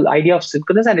this whole idea of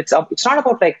synchronous, and it's not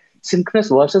about like synchronous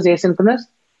versus asynchronous.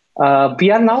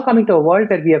 We are now coming to a world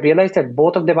where we have realized that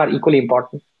both of them are equally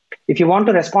important. If you want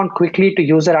to respond quickly to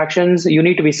user actions, you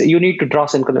need to draw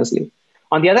synchronously.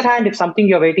 On the other hand, if something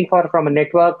you're waiting for from a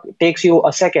network takes you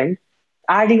a second,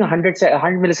 adding 100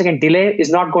 millisecond delay is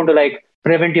not going to like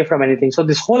prevent you from anything. So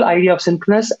this whole idea of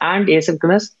synchronous and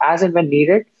asynchronous as and when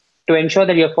needed to ensure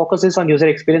that your focus is on user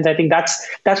experience, I think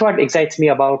that's what excites me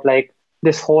about like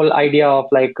this whole idea of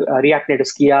like React Native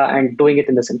Skia and doing it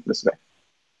in the synchronous way.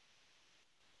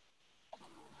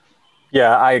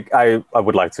 Yeah, I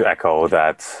would like to echo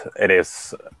that it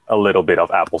is a little bit of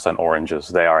apples and oranges.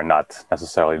 They are not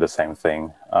necessarily the same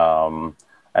thing.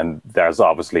 And there's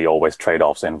obviously always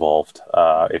trade-offs involved.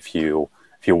 If you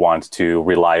want to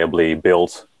reliably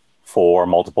build for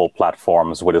multiple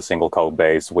platforms with a single code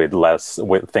base, with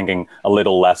thinking a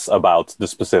little less about the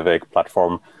specific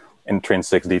platform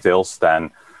intrinsic details,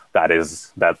 then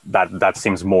that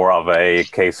seems more of a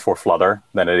case for Flutter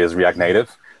than it is React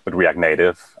Native. With React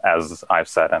Native, as I've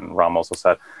said and Ram also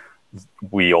said,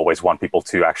 we always want people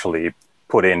to actually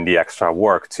put in the extra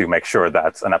work to make sure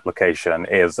that an application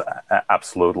is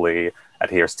absolutely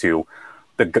adheres to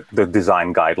the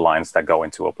design guidelines that go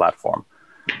into a platform.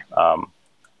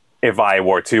 If I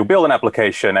were to build an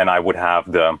application and I would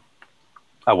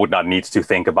not need to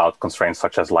think about constraints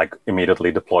such as like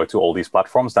immediately deploy to all these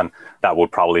platforms, then that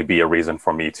would probably be a reason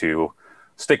for me to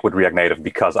stick with React Native,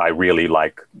 because I really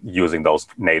like using those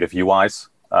native UIs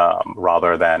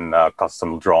rather than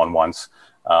custom drawn ones.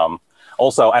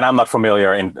 Also, and I'm not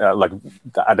familiar in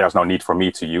there's no need for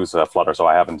me to use Flutter, so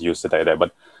I haven't used it either.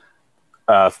 But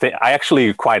I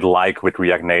actually quite like with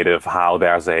React Native how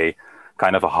there's a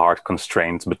kind of a hard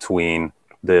constraint between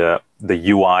the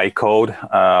UI code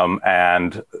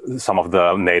and some of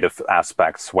the native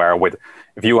aspects. Where with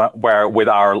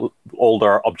our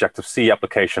older Objective-C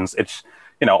applications, it's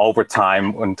over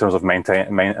time in terms of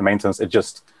maintenance, it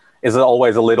just is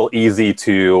always a little easy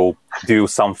to do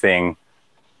something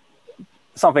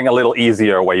a little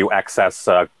easier where you access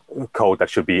code that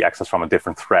should be accessed from a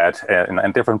different thread in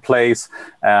a different place.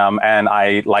 And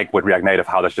I like with React Native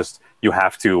how you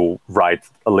have to write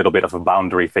a little bit of a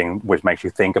boundary thing, which makes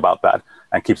you think about that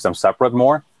and keeps them separate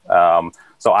more.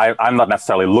 So I'm not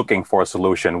necessarily looking for a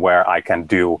solution where I can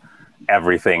do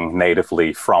everything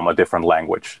natively from a different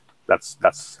language.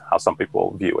 That's how some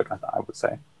people view it, I would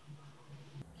say.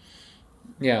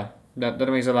 Yeah, that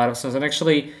makes a lot of sense. And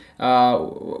actually,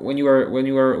 when you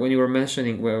were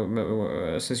mentioning,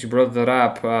 since you brought that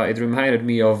up, it reminded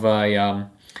me of an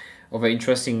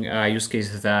interesting use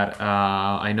case that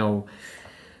I know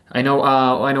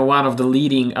one of the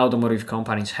leading automotive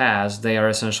companies has. They are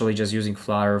essentially just using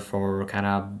Flutter for kind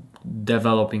of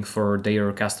developing for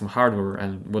their custom hardware,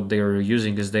 and what they are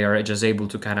using is they are just able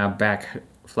to kind of back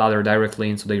Flutter directly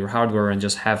into their hardware and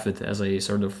just have it as a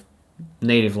sort of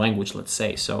native language, let's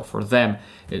say. So for them,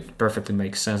 it perfectly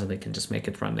makes sense that they can just make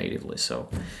it run natively. So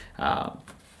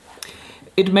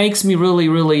it makes me really,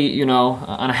 really,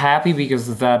 unhappy,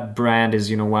 because that brand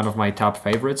is, one of my top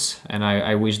favorites, and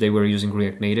I wish they were using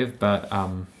React Native, but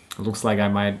it looks like I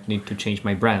might need to change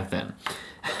my brand then.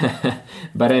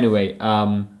 But anyway,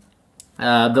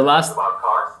 the last...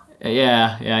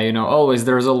 Yeah,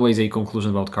 there's always a conclusion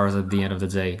about cars at the end of the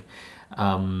day,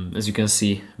 as you can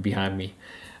see behind me.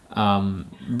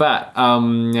 But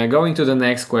going to the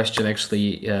next question,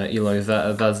 actually, Eloy,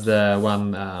 that's the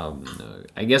one,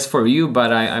 I guess for you,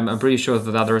 but I'm pretty sure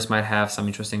that others might have some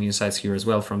interesting insights here as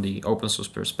well from the open source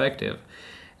perspective.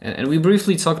 And we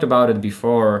briefly talked about it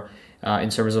before in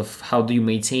terms of how do you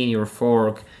maintain your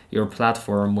fork, your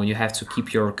platform, when you have to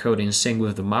keep your code in sync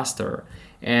with the master.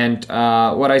 And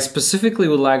what I specifically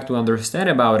would like to understand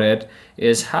about it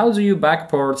is how do you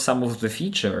backport some of the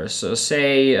features? So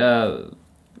say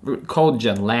code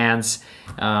gen lands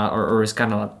or is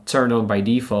kind of turned on by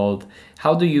default.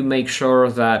 how do you make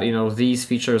sure that these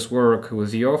features work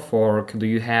with your fork? Do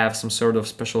you have some sort of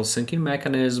special syncing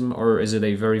mechanism, or is it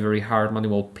a very, very hard,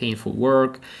 manual, painful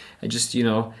work? I just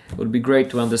it would be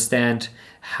great to understand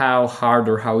how hard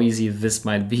or how easy this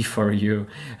might be for you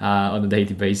on a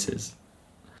daily basis.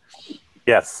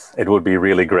 Yes, it would be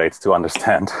really great to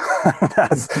understand.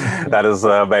 That is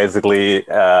basically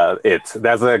it.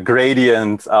 There's a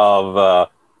gradient of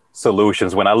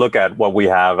solutions when I look at what we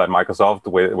have at Microsoft,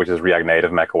 which is React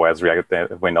Native macOS, React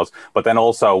Native Windows. But then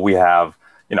also we have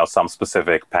some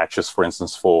specific patches, for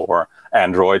instance, for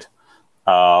Android.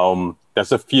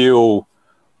 There's a few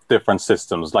different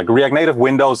systems. Like React Native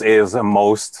Windows is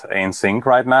most in sync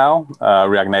right now.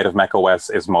 React Native macOS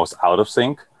is most out of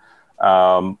sync.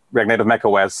 React Native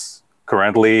macOS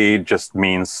currently just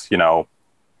means,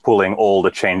 pulling all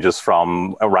the changes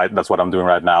from, that's what I'm doing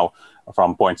right now,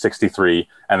 from 0.63,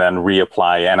 and then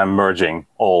reapply, and I'm merging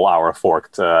all our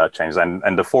forked changes.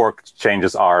 And the forked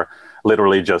changes are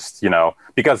literally just,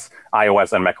 because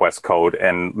iOS and macOS code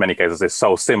in many cases is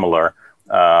so similar,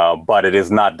 but it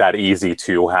is not that easy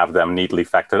to have them neatly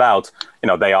factored out.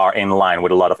 They are in line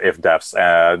with a lot of if-defs.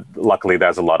 Luckily,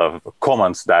 there's a lot of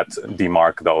comments that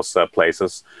demark those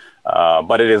places,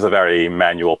 but it is a very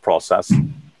manual process.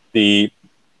 The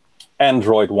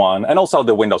Android one, and also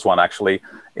the Windows one, actually,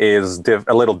 is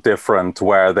a little different,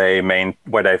 where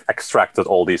they've extracted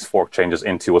all these fork changes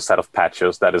into a set of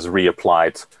patches that is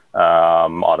reapplied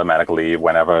automatically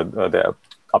whenever the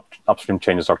upstream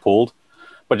changes are pulled.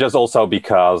 But just also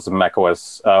because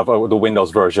macOS, the Windows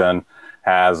version,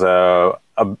 has a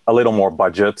little more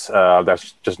budget.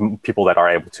 There's just people that are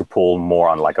able to pull more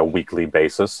on like a weekly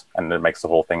basis, and it makes the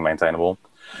whole thing maintainable.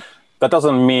 That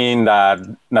doesn't mean that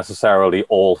necessarily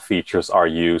all features are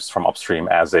used from upstream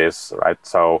as is, right?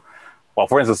 So, well,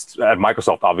 for instance, at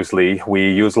Microsoft, obviously,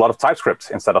 we use a lot of TypeScript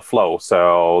instead of Flow.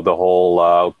 So the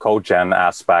whole code gen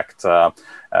aspect,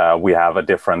 we have a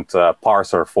different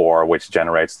parser for which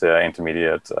generates the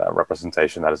intermediate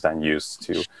representation that is then used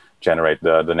to generate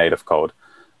the native code.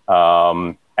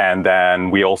 And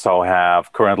then we also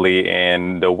have currently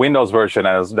in the Windows version,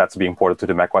 as that's being ported to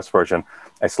the macOS version,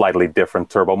 a slightly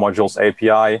different Turbo Modules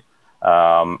API.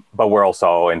 But we're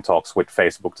also in talks with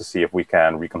Facebook to see if we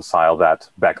can reconcile that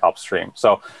back upstream.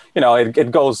 So,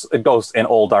 it goes in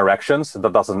all directions.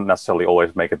 That doesn't necessarily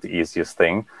always make it the easiest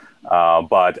thing.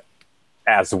 But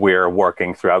as we're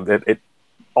working throughout it,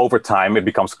 over time, it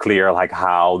becomes clear like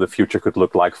how the future could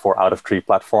look like for out-of-tree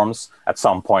platforms. At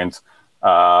some point,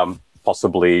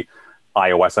 possibly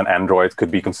iOS and Android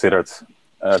could be considered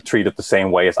treated the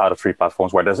same way as out-of-tree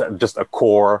platforms, where there's just a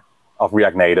core of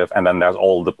React Native, and then there's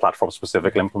all the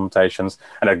platform-specific implementations,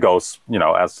 and it goes,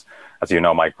 as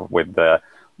Mike, with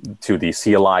to the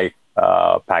CLI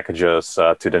packages,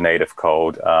 to the native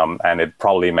code, and it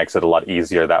probably makes it a lot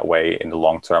easier that way in the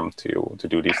long term to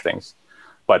do these things.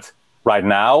 But right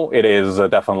now, it is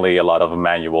definitely a lot of a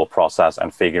manual process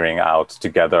and figuring out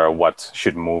together what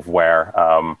should move where,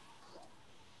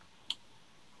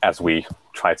 as we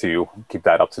try to keep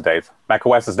that up to date.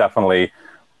 macOS is definitely,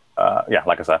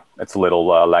 like I said, it's a little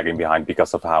lagging behind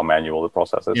because of how manual the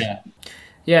process is.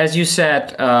 Yeah, as you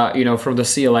said, from the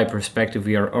CLI perspective,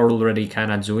 we are already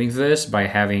kind of doing this by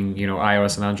having,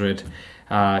 iOS and Android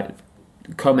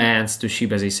commands to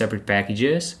ship as a separate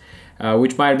packages,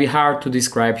 which might be hard to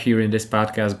describe here in this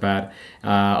podcast. But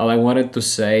all I wanted to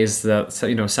say is that,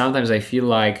 sometimes I feel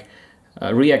like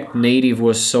React Native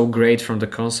was so great from the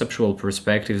conceptual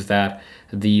perspective that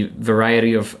the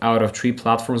variety of out-of-tree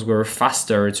platforms were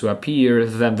faster to appear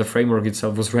than the framework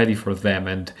itself was ready for them.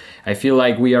 And I feel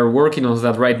like we are working on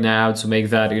that right now to make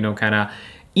that, kind of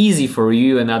easy for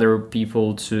you and other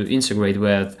people to integrate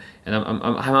with. And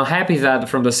I'm happy that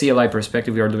from the CLI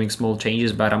perspective, we are doing small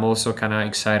changes, but I'm also kind of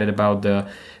excited about the,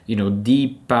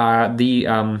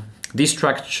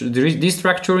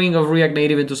 destructuring of React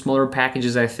Native into smaller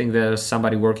packages. I think there's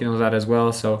somebody working on that as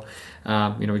well. So,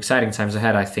 exciting times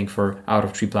ahead, I think, for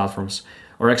out-of-tree platforms,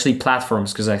 or actually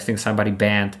platforms, because I think somebody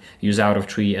banned use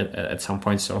out-of-tree at some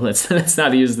point. So let's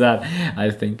not use that, I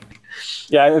think.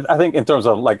 Yeah, I think in terms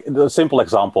of like the simple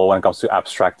example when it comes to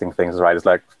abstracting things, right? It's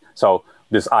like, so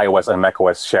this iOS and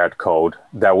macOS shared code,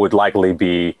 there would likely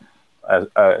be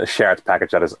a shared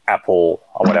package that is Apple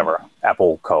or whatever,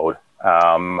 Apple code.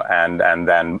 And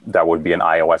then there would be an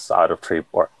iOS out-of-tree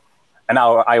or an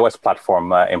iOS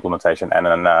platform implementation and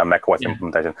an macOS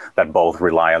implementation that both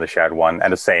rely on the shared one.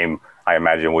 And the same, I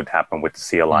imagine, would happen with the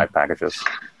CLI packages.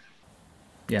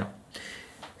 Yeah.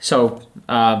 So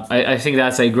I think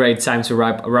that's a great time to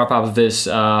wrap up this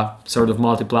sort of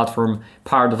multi-platform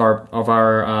part of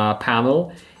our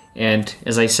panel. And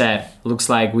as I said, looks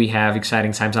like we have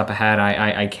exciting times up ahead.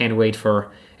 I can't wait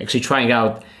for actually trying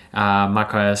out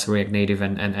macOS, React Native,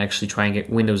 and actually trying it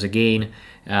Windows again.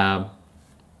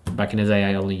 Back in the day,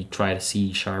 I only tried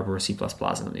C# or C++,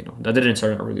 and that didn't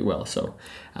turn out really well. So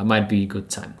it might be a good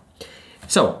time.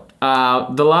 So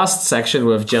the last section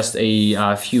with just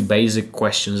a few basic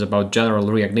questions about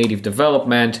general React Native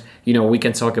development. We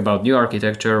can talk about new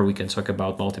architecture, we can talk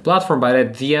about multi-platform, but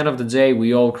at the end of the day,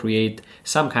 we all create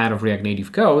some kind of React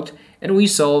Native code, and we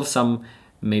solve some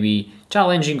maybe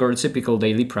challenging or typical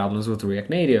daily problems with React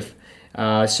Native.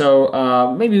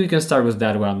 So maybe we can start with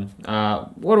that one.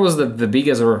 What was the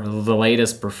biggest or the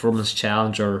latest performance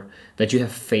challenge or that you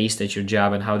have faced at your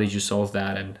job, and how did you solve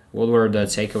that, and what were the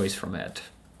takeaways from it?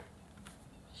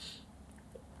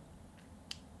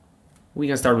 We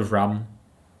can start with Ram.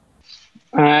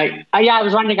 I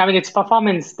was wondering, it's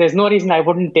performance. There's no reason I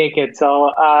wouldn't take it. So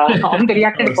on the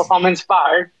React Native performance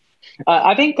part,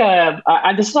 I think,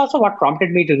 and this is also what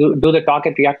prompted me to do the talk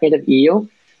at React Native EU.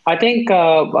 I think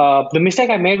the mistake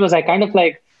I made was I kind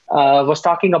of was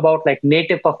talking about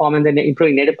native performance and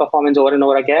improving native performance over and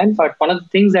over again. But one of the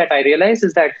things that I realized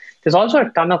is that there's also a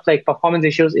ton of performance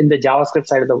issues in the JavaScript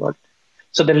side of the world.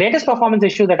 So the latest performance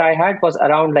issue that I had was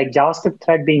around JavaScript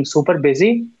thread being super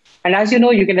busy. And as you know,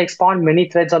 you can spawn many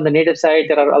threads on the native side.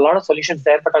 There are a lot of solutions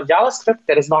there, but on JavaScript,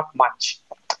 there is not much.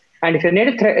 And if your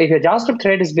JavaScript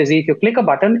thread is busy, if you click a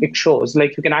button, it shows.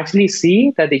 You can actually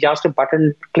see that the JavaScript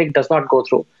button click does not go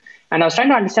through. And I was trying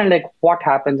to understand what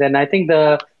happens. And I think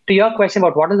to your question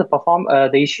about what is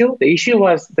the issue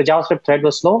was the JavaScript thread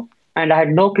was slow, and I had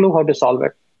no clue how to solve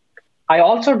it. I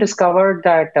also discovered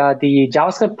that the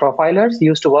JavaScript profilers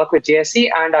used to work with JSC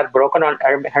and are broken on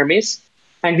Hermes.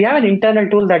 And we have an internal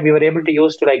tool that we were able to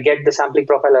use to get the sampling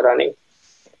profiler running.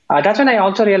 That's when I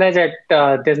also realized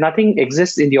that there's nothing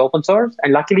exists in the open source.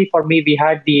 And luckily for me, we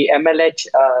had the MLH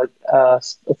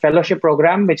fellowship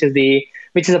program, which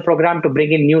is a program to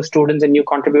bring in new students and new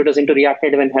contributors into React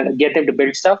Native and get them to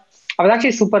build stuff. I was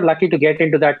actually super lucky to get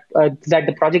into that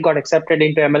the project got accepted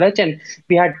into MLH, and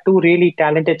we had two really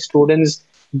talented students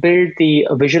build the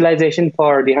visualization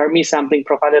for the Hermes sampling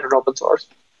profiler in open source.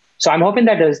 So I'm hoping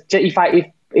that if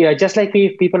just like me,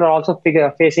 if people are also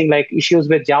facing issues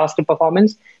with JavaScript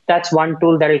performance, that's one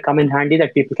tool that will come in handy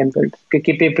that people can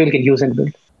use and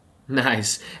build.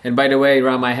 Nice. And by the way,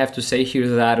 Ram, I have to say here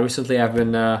that recently I've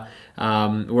been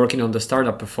working on the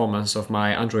startup performance of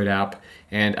my Android app,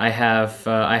 and I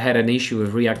had an issue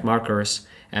with React markers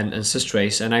and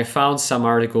systrace, and I found some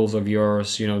articles of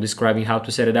yours, describing how to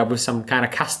set it up with some kind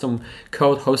of custom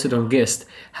code hosted on Gist,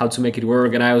 how to make it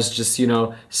work. And I was just,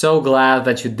 so glad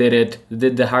that you did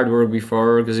the hard work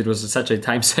before, because it was such a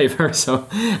time saver. So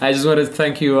I just wanted to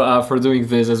thank you for doing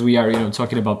this, as we are,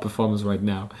 talking about performance right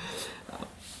now.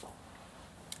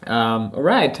 All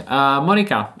right,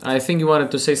 Monica, I think you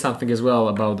wanted to say something as well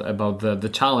about the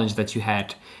challenge that you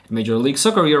had in Major League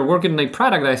Soccer. You're working on a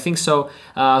product, I think, so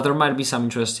there might be some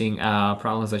interesting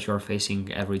problems that you are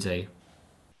facing every day.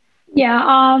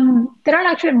 Yeah, there are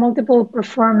actually multiple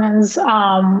performance,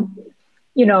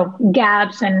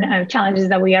 gaps and challenges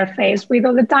that we are faced with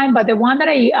all the time. But the one that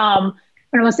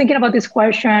when I was thinking about this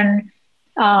question,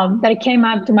 that came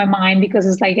up to my mind, because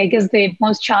it's I guess the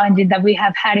most challenging that we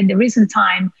have had in the recent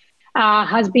time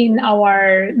has been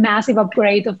our massive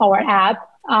upgrade of our app.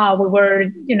 We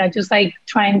were, just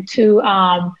trying to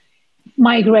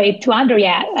migrate to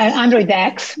Android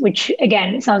X, which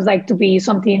again, sounds to be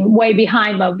something way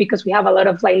behind, but because we have a lot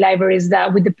of libraries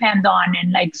that we depend on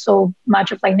and so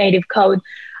much of native code,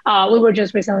 we were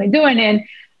just recently doing it.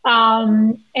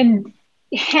 And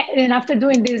after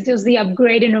doing this, just the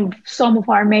upgrading of some of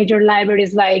our major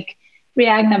libraries, like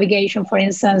React Navigation, for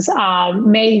instance,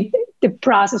 made the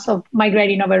process of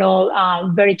migrating overall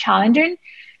very challenging,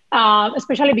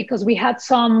 especially because we had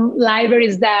some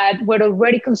libraries that were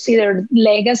already considered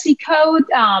legacy code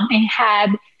and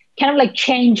had kind of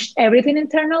changed everything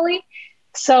internally.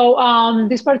 So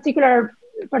this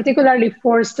particularly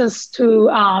forced us to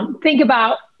think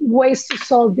about ways to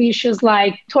solve issues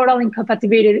like total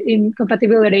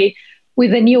incompatibility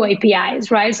with the new APIs,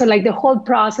 right? So the whole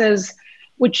process,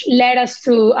 which led us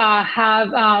to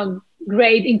have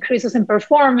great increases in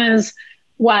performance,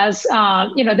 was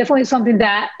definitely something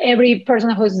that every person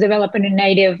who's developing in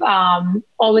native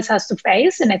always has to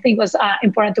face. And I think it was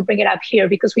important to bring it up here,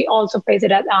 because we also face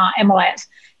it at MLS,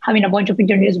 having a bunch of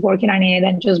engineers working on it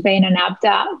and just being an app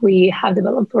that we have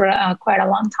developed for quite a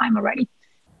long time already.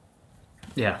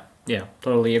 Yeah,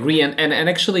 totally agree. And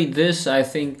actually this, I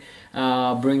think,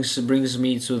 brings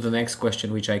me to the next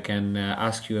question, which I can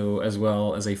ask you as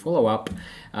well as a follow-up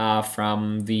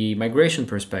from the migration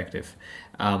perspective.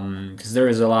 because there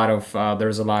is a lot of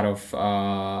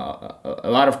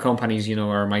companies,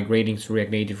 are migrating to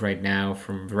React Native right now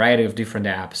from a variety of different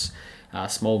apps,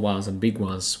 small ones and big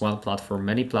ones, one platform,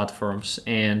 many platforms,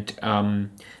 and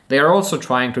they are also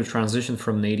trying to transition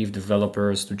from native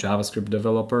developers to JavaScript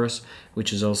developers,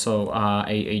 which is also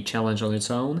a challenge on its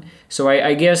own. So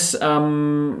I guess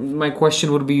my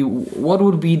question would be, what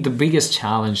would be the biggest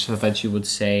challenge that you would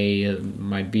say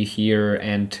might be here,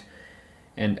 and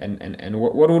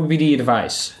what would be the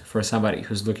advice for somebody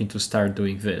who's looking to start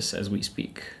doing this as we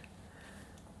speak?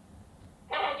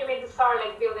 And you mean to start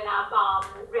building up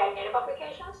React Native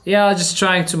applications? Yeah, just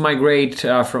trying to migrate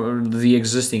from the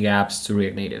existing apps to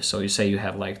React Native. So you say you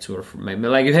have two or maybe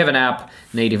you have an app,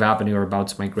 native app, and you're about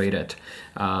to migrate it.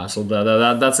 So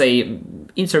that's a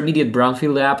intermediate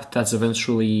brownfield app that's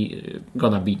eventually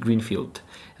gonna be greenfield,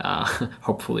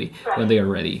 hopefully, when they are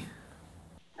ready.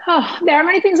 Oh, there are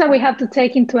many things that we have to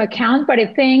take into account, but I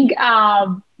think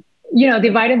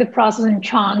dividing the process in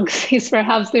chunks is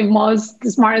perhaps the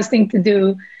smartest thing to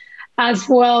do, as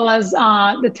well as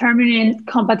determining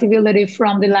compatibility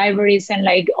from the libraries and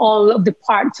all of the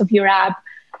parts of your app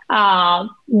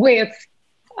with,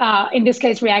 in this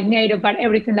case, React Native, but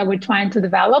everything that we're trying to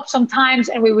develop. Sometimes,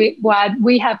 and what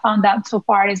we have found out so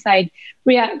far is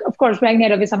of course, React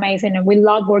Native is amazing and we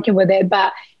love working with it,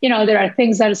 but there are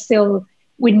things that are still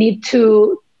we need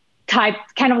to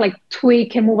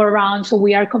tweak and move around so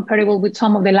we are compatible with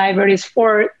some of the libraries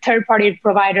for third-party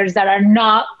providers that are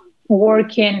not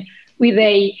working with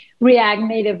a React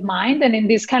Native mind. And then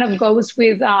this kind of goes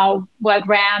with what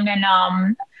Ram and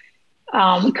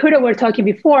Kudo were talking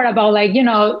before about they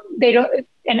don't,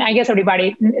 and I guess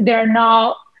everybody, they're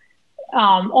not,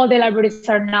 all the libraries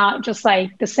are not just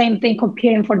the same thing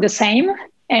competing for the same.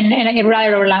 And in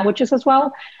other languages as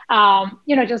well,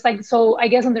 so I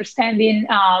guess understanding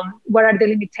what are the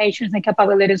limitations and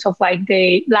capabilities of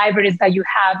the libraries that you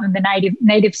have on the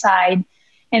native side,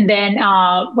 and then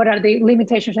what are the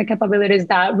limitations and capabilities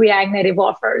that React Native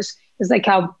offers is a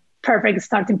perfect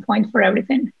starting point for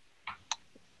everything.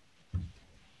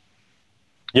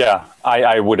 Yeah,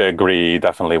 I would agree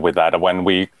definitely with that. When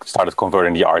we started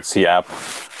converting the Artsy app,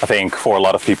 I think for a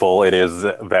lot of people it is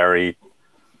very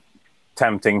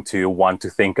tempting to want to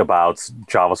think about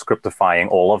JavaScriptifying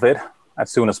all of it as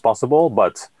soon as possible,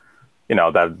 but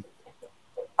that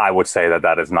I would say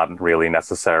that is not really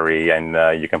necessary, and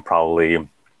you can probably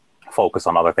focus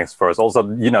on other things first. Also,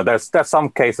 there's some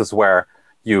cases where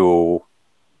you,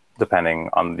 depending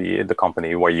on the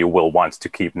company, where you will want to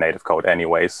keep native code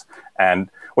anyways, and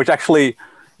which actually,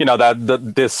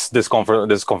 this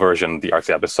conversion, the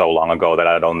Artsy app, is so long ago that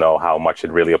I don't know how much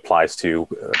it really applies to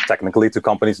technically to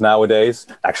companies nowadays.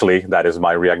 Actually, that is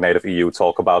my React Native EU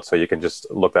talk about, so you can just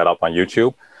look that up on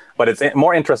YouTube. But it's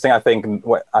more interesting, I think.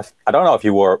 I don't know if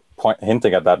you were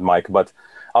hinting at that, Mike, but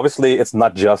obviously it's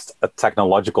not just a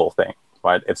technological thing,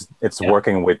 right? It's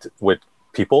working with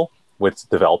people, with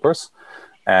developers,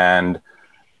 and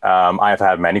I've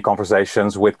had many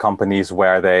conversations with companies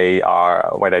where they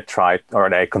try or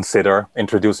they consider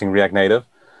introducing React Native,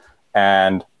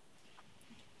 and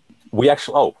we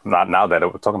actually now that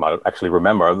we're talking about it, actually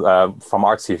remember from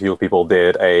Artsy, a few people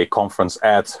did a conference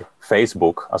at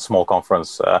Facebook, a small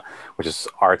conference which is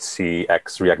Artsy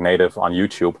x React Native on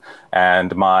YouTube,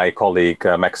 and my colleague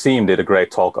Maxime did a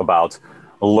great talk about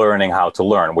learning how to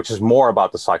learn, which is more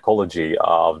about the psychology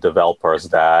of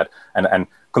developers and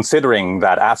considering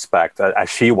that aspect, as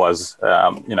she was,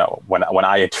 when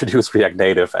I introduced React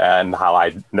Native, and how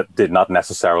I did not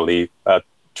necessarily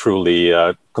truly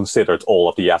considered all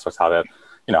of the aspects, how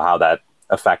that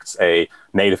affects a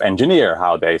native engineer,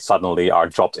 how they suddenly are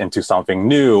dropped into something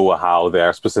new, how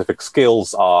their specific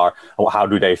skills are, how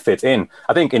do they fit in.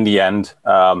 I think in the end,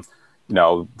 at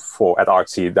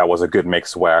Artsy, that was a good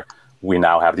mix where we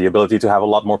now have the ability to have a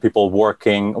lot more people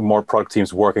working, more product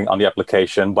teams working on the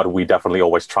application, but we definitely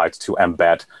always tried to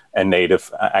embed a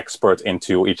native expert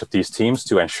into each of these teams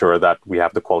to ensure that we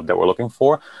have the quality that we're looking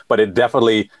for. But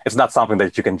it's not something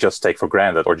that you can just take for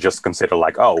granted or just consider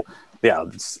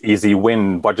it's easy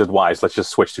win budget-wise, let's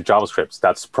just switch to JavaScript.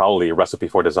 That's probably a recipe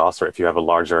for disaster if you have a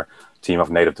larger team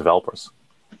of native developers.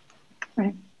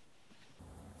 Right.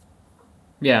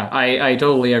 Yeah, I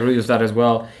totally agree with that as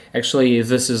well. Actually,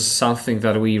 this is something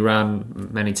that we run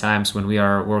many times when we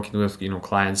are working with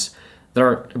clients that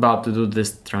are about to do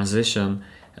this transition.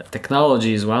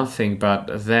 Technology is one thing, but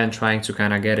then trying to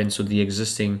kind of get into the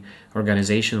existing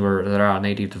organization where there are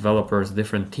native developers,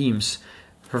 different teams.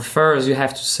 First, you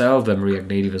have to sell them React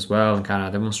Native as well and kind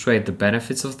of demonstrate the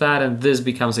benefits of that, and this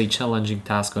becomes a challenging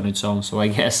task on its own. So I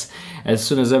guess as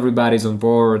soon as everybody's on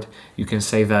board, you can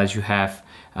say that you have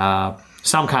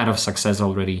some kind of success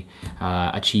already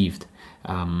achieved.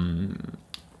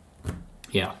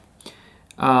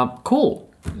 Cool.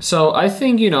 So I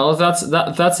think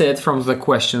that's it from the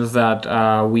questions that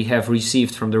we have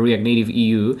received from the React Native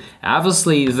EU.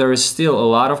 Obviously, there is still a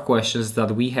lot of questions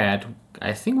that we had.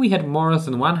 I think we had more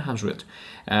than 100.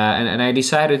 And I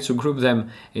decided to group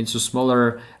them into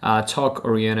smaller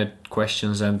talk-oriented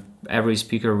questions, and every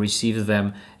speaker received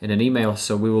them in an email,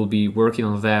 so we will be working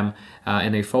on them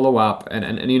in a follow-up.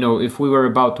 And if we were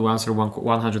about to answer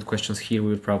 100 questions here, we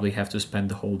would probably have to spend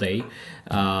the whole day,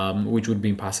 which would be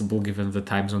impossible given the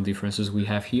time zone differences we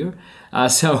have here.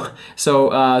 So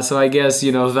I guess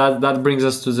that brings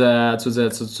us to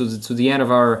the end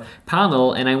of our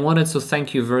panel, and I wanted to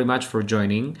thank you very much for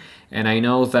joining. And I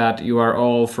know that you are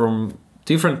all from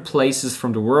different places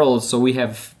from the world, so we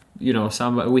have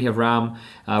we have Ram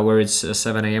where it's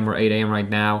 7 a.m. or 8 a.m. right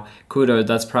now. Kudo,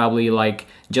 that's probably like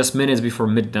just minutes before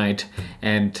midnight,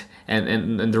 and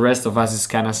the rest of us is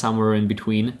kind of somewhere in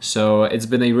between. So it's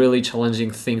been a really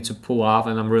challenging thing to pull off,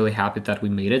 and I'm really happy that we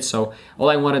made it. So all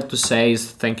I wanted to say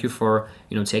is thank you for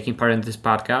taking part in this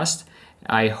podcast.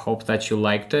 I hope that you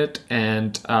liked it,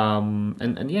 and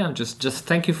yeah, just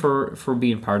thank you for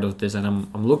being part of this, and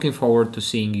I'm looking forward to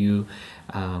seeing you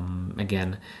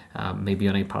again, maybe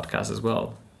on a podcast as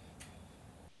well.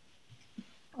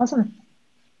 Awesome.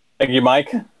 Thank you,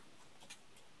 Mike.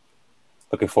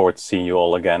 Looking forward to seeing you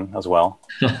all again as well.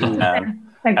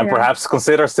 And perhaps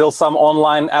consider still some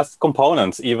online as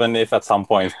components, even if at some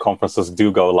point conferences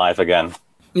do go live again.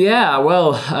 Yeah,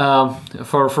 well,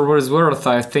 for what it's worth,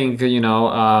 I think,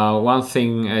 one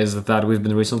thing is that we've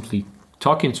been recently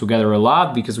talking together a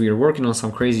lot because we are working on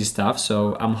some crazy stuff.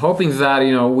 So I'm hoping that,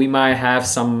 we might have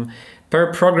some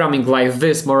pair programming like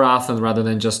this more often rather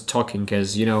than just talking,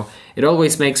 because, it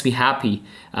always makes me happy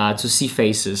to see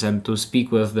faces and to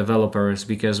speak with developers,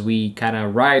 because we kind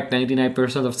of write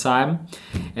 99% of time,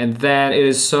 and then it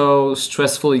is so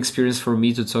stressful experience for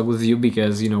me to talk with you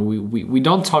because, we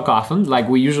don't talk often, like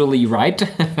we usually write.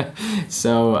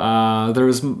 So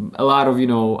there's a lot of,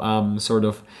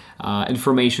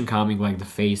 information coming, like the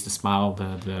face, the smile,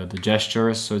 the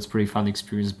gestures. So it's pretty fun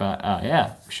experience, but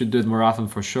yeah, we should do it more often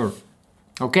for sure.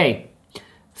 Okay,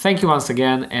 thank you once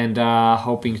again, and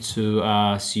hoping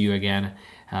to see you again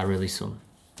really soon.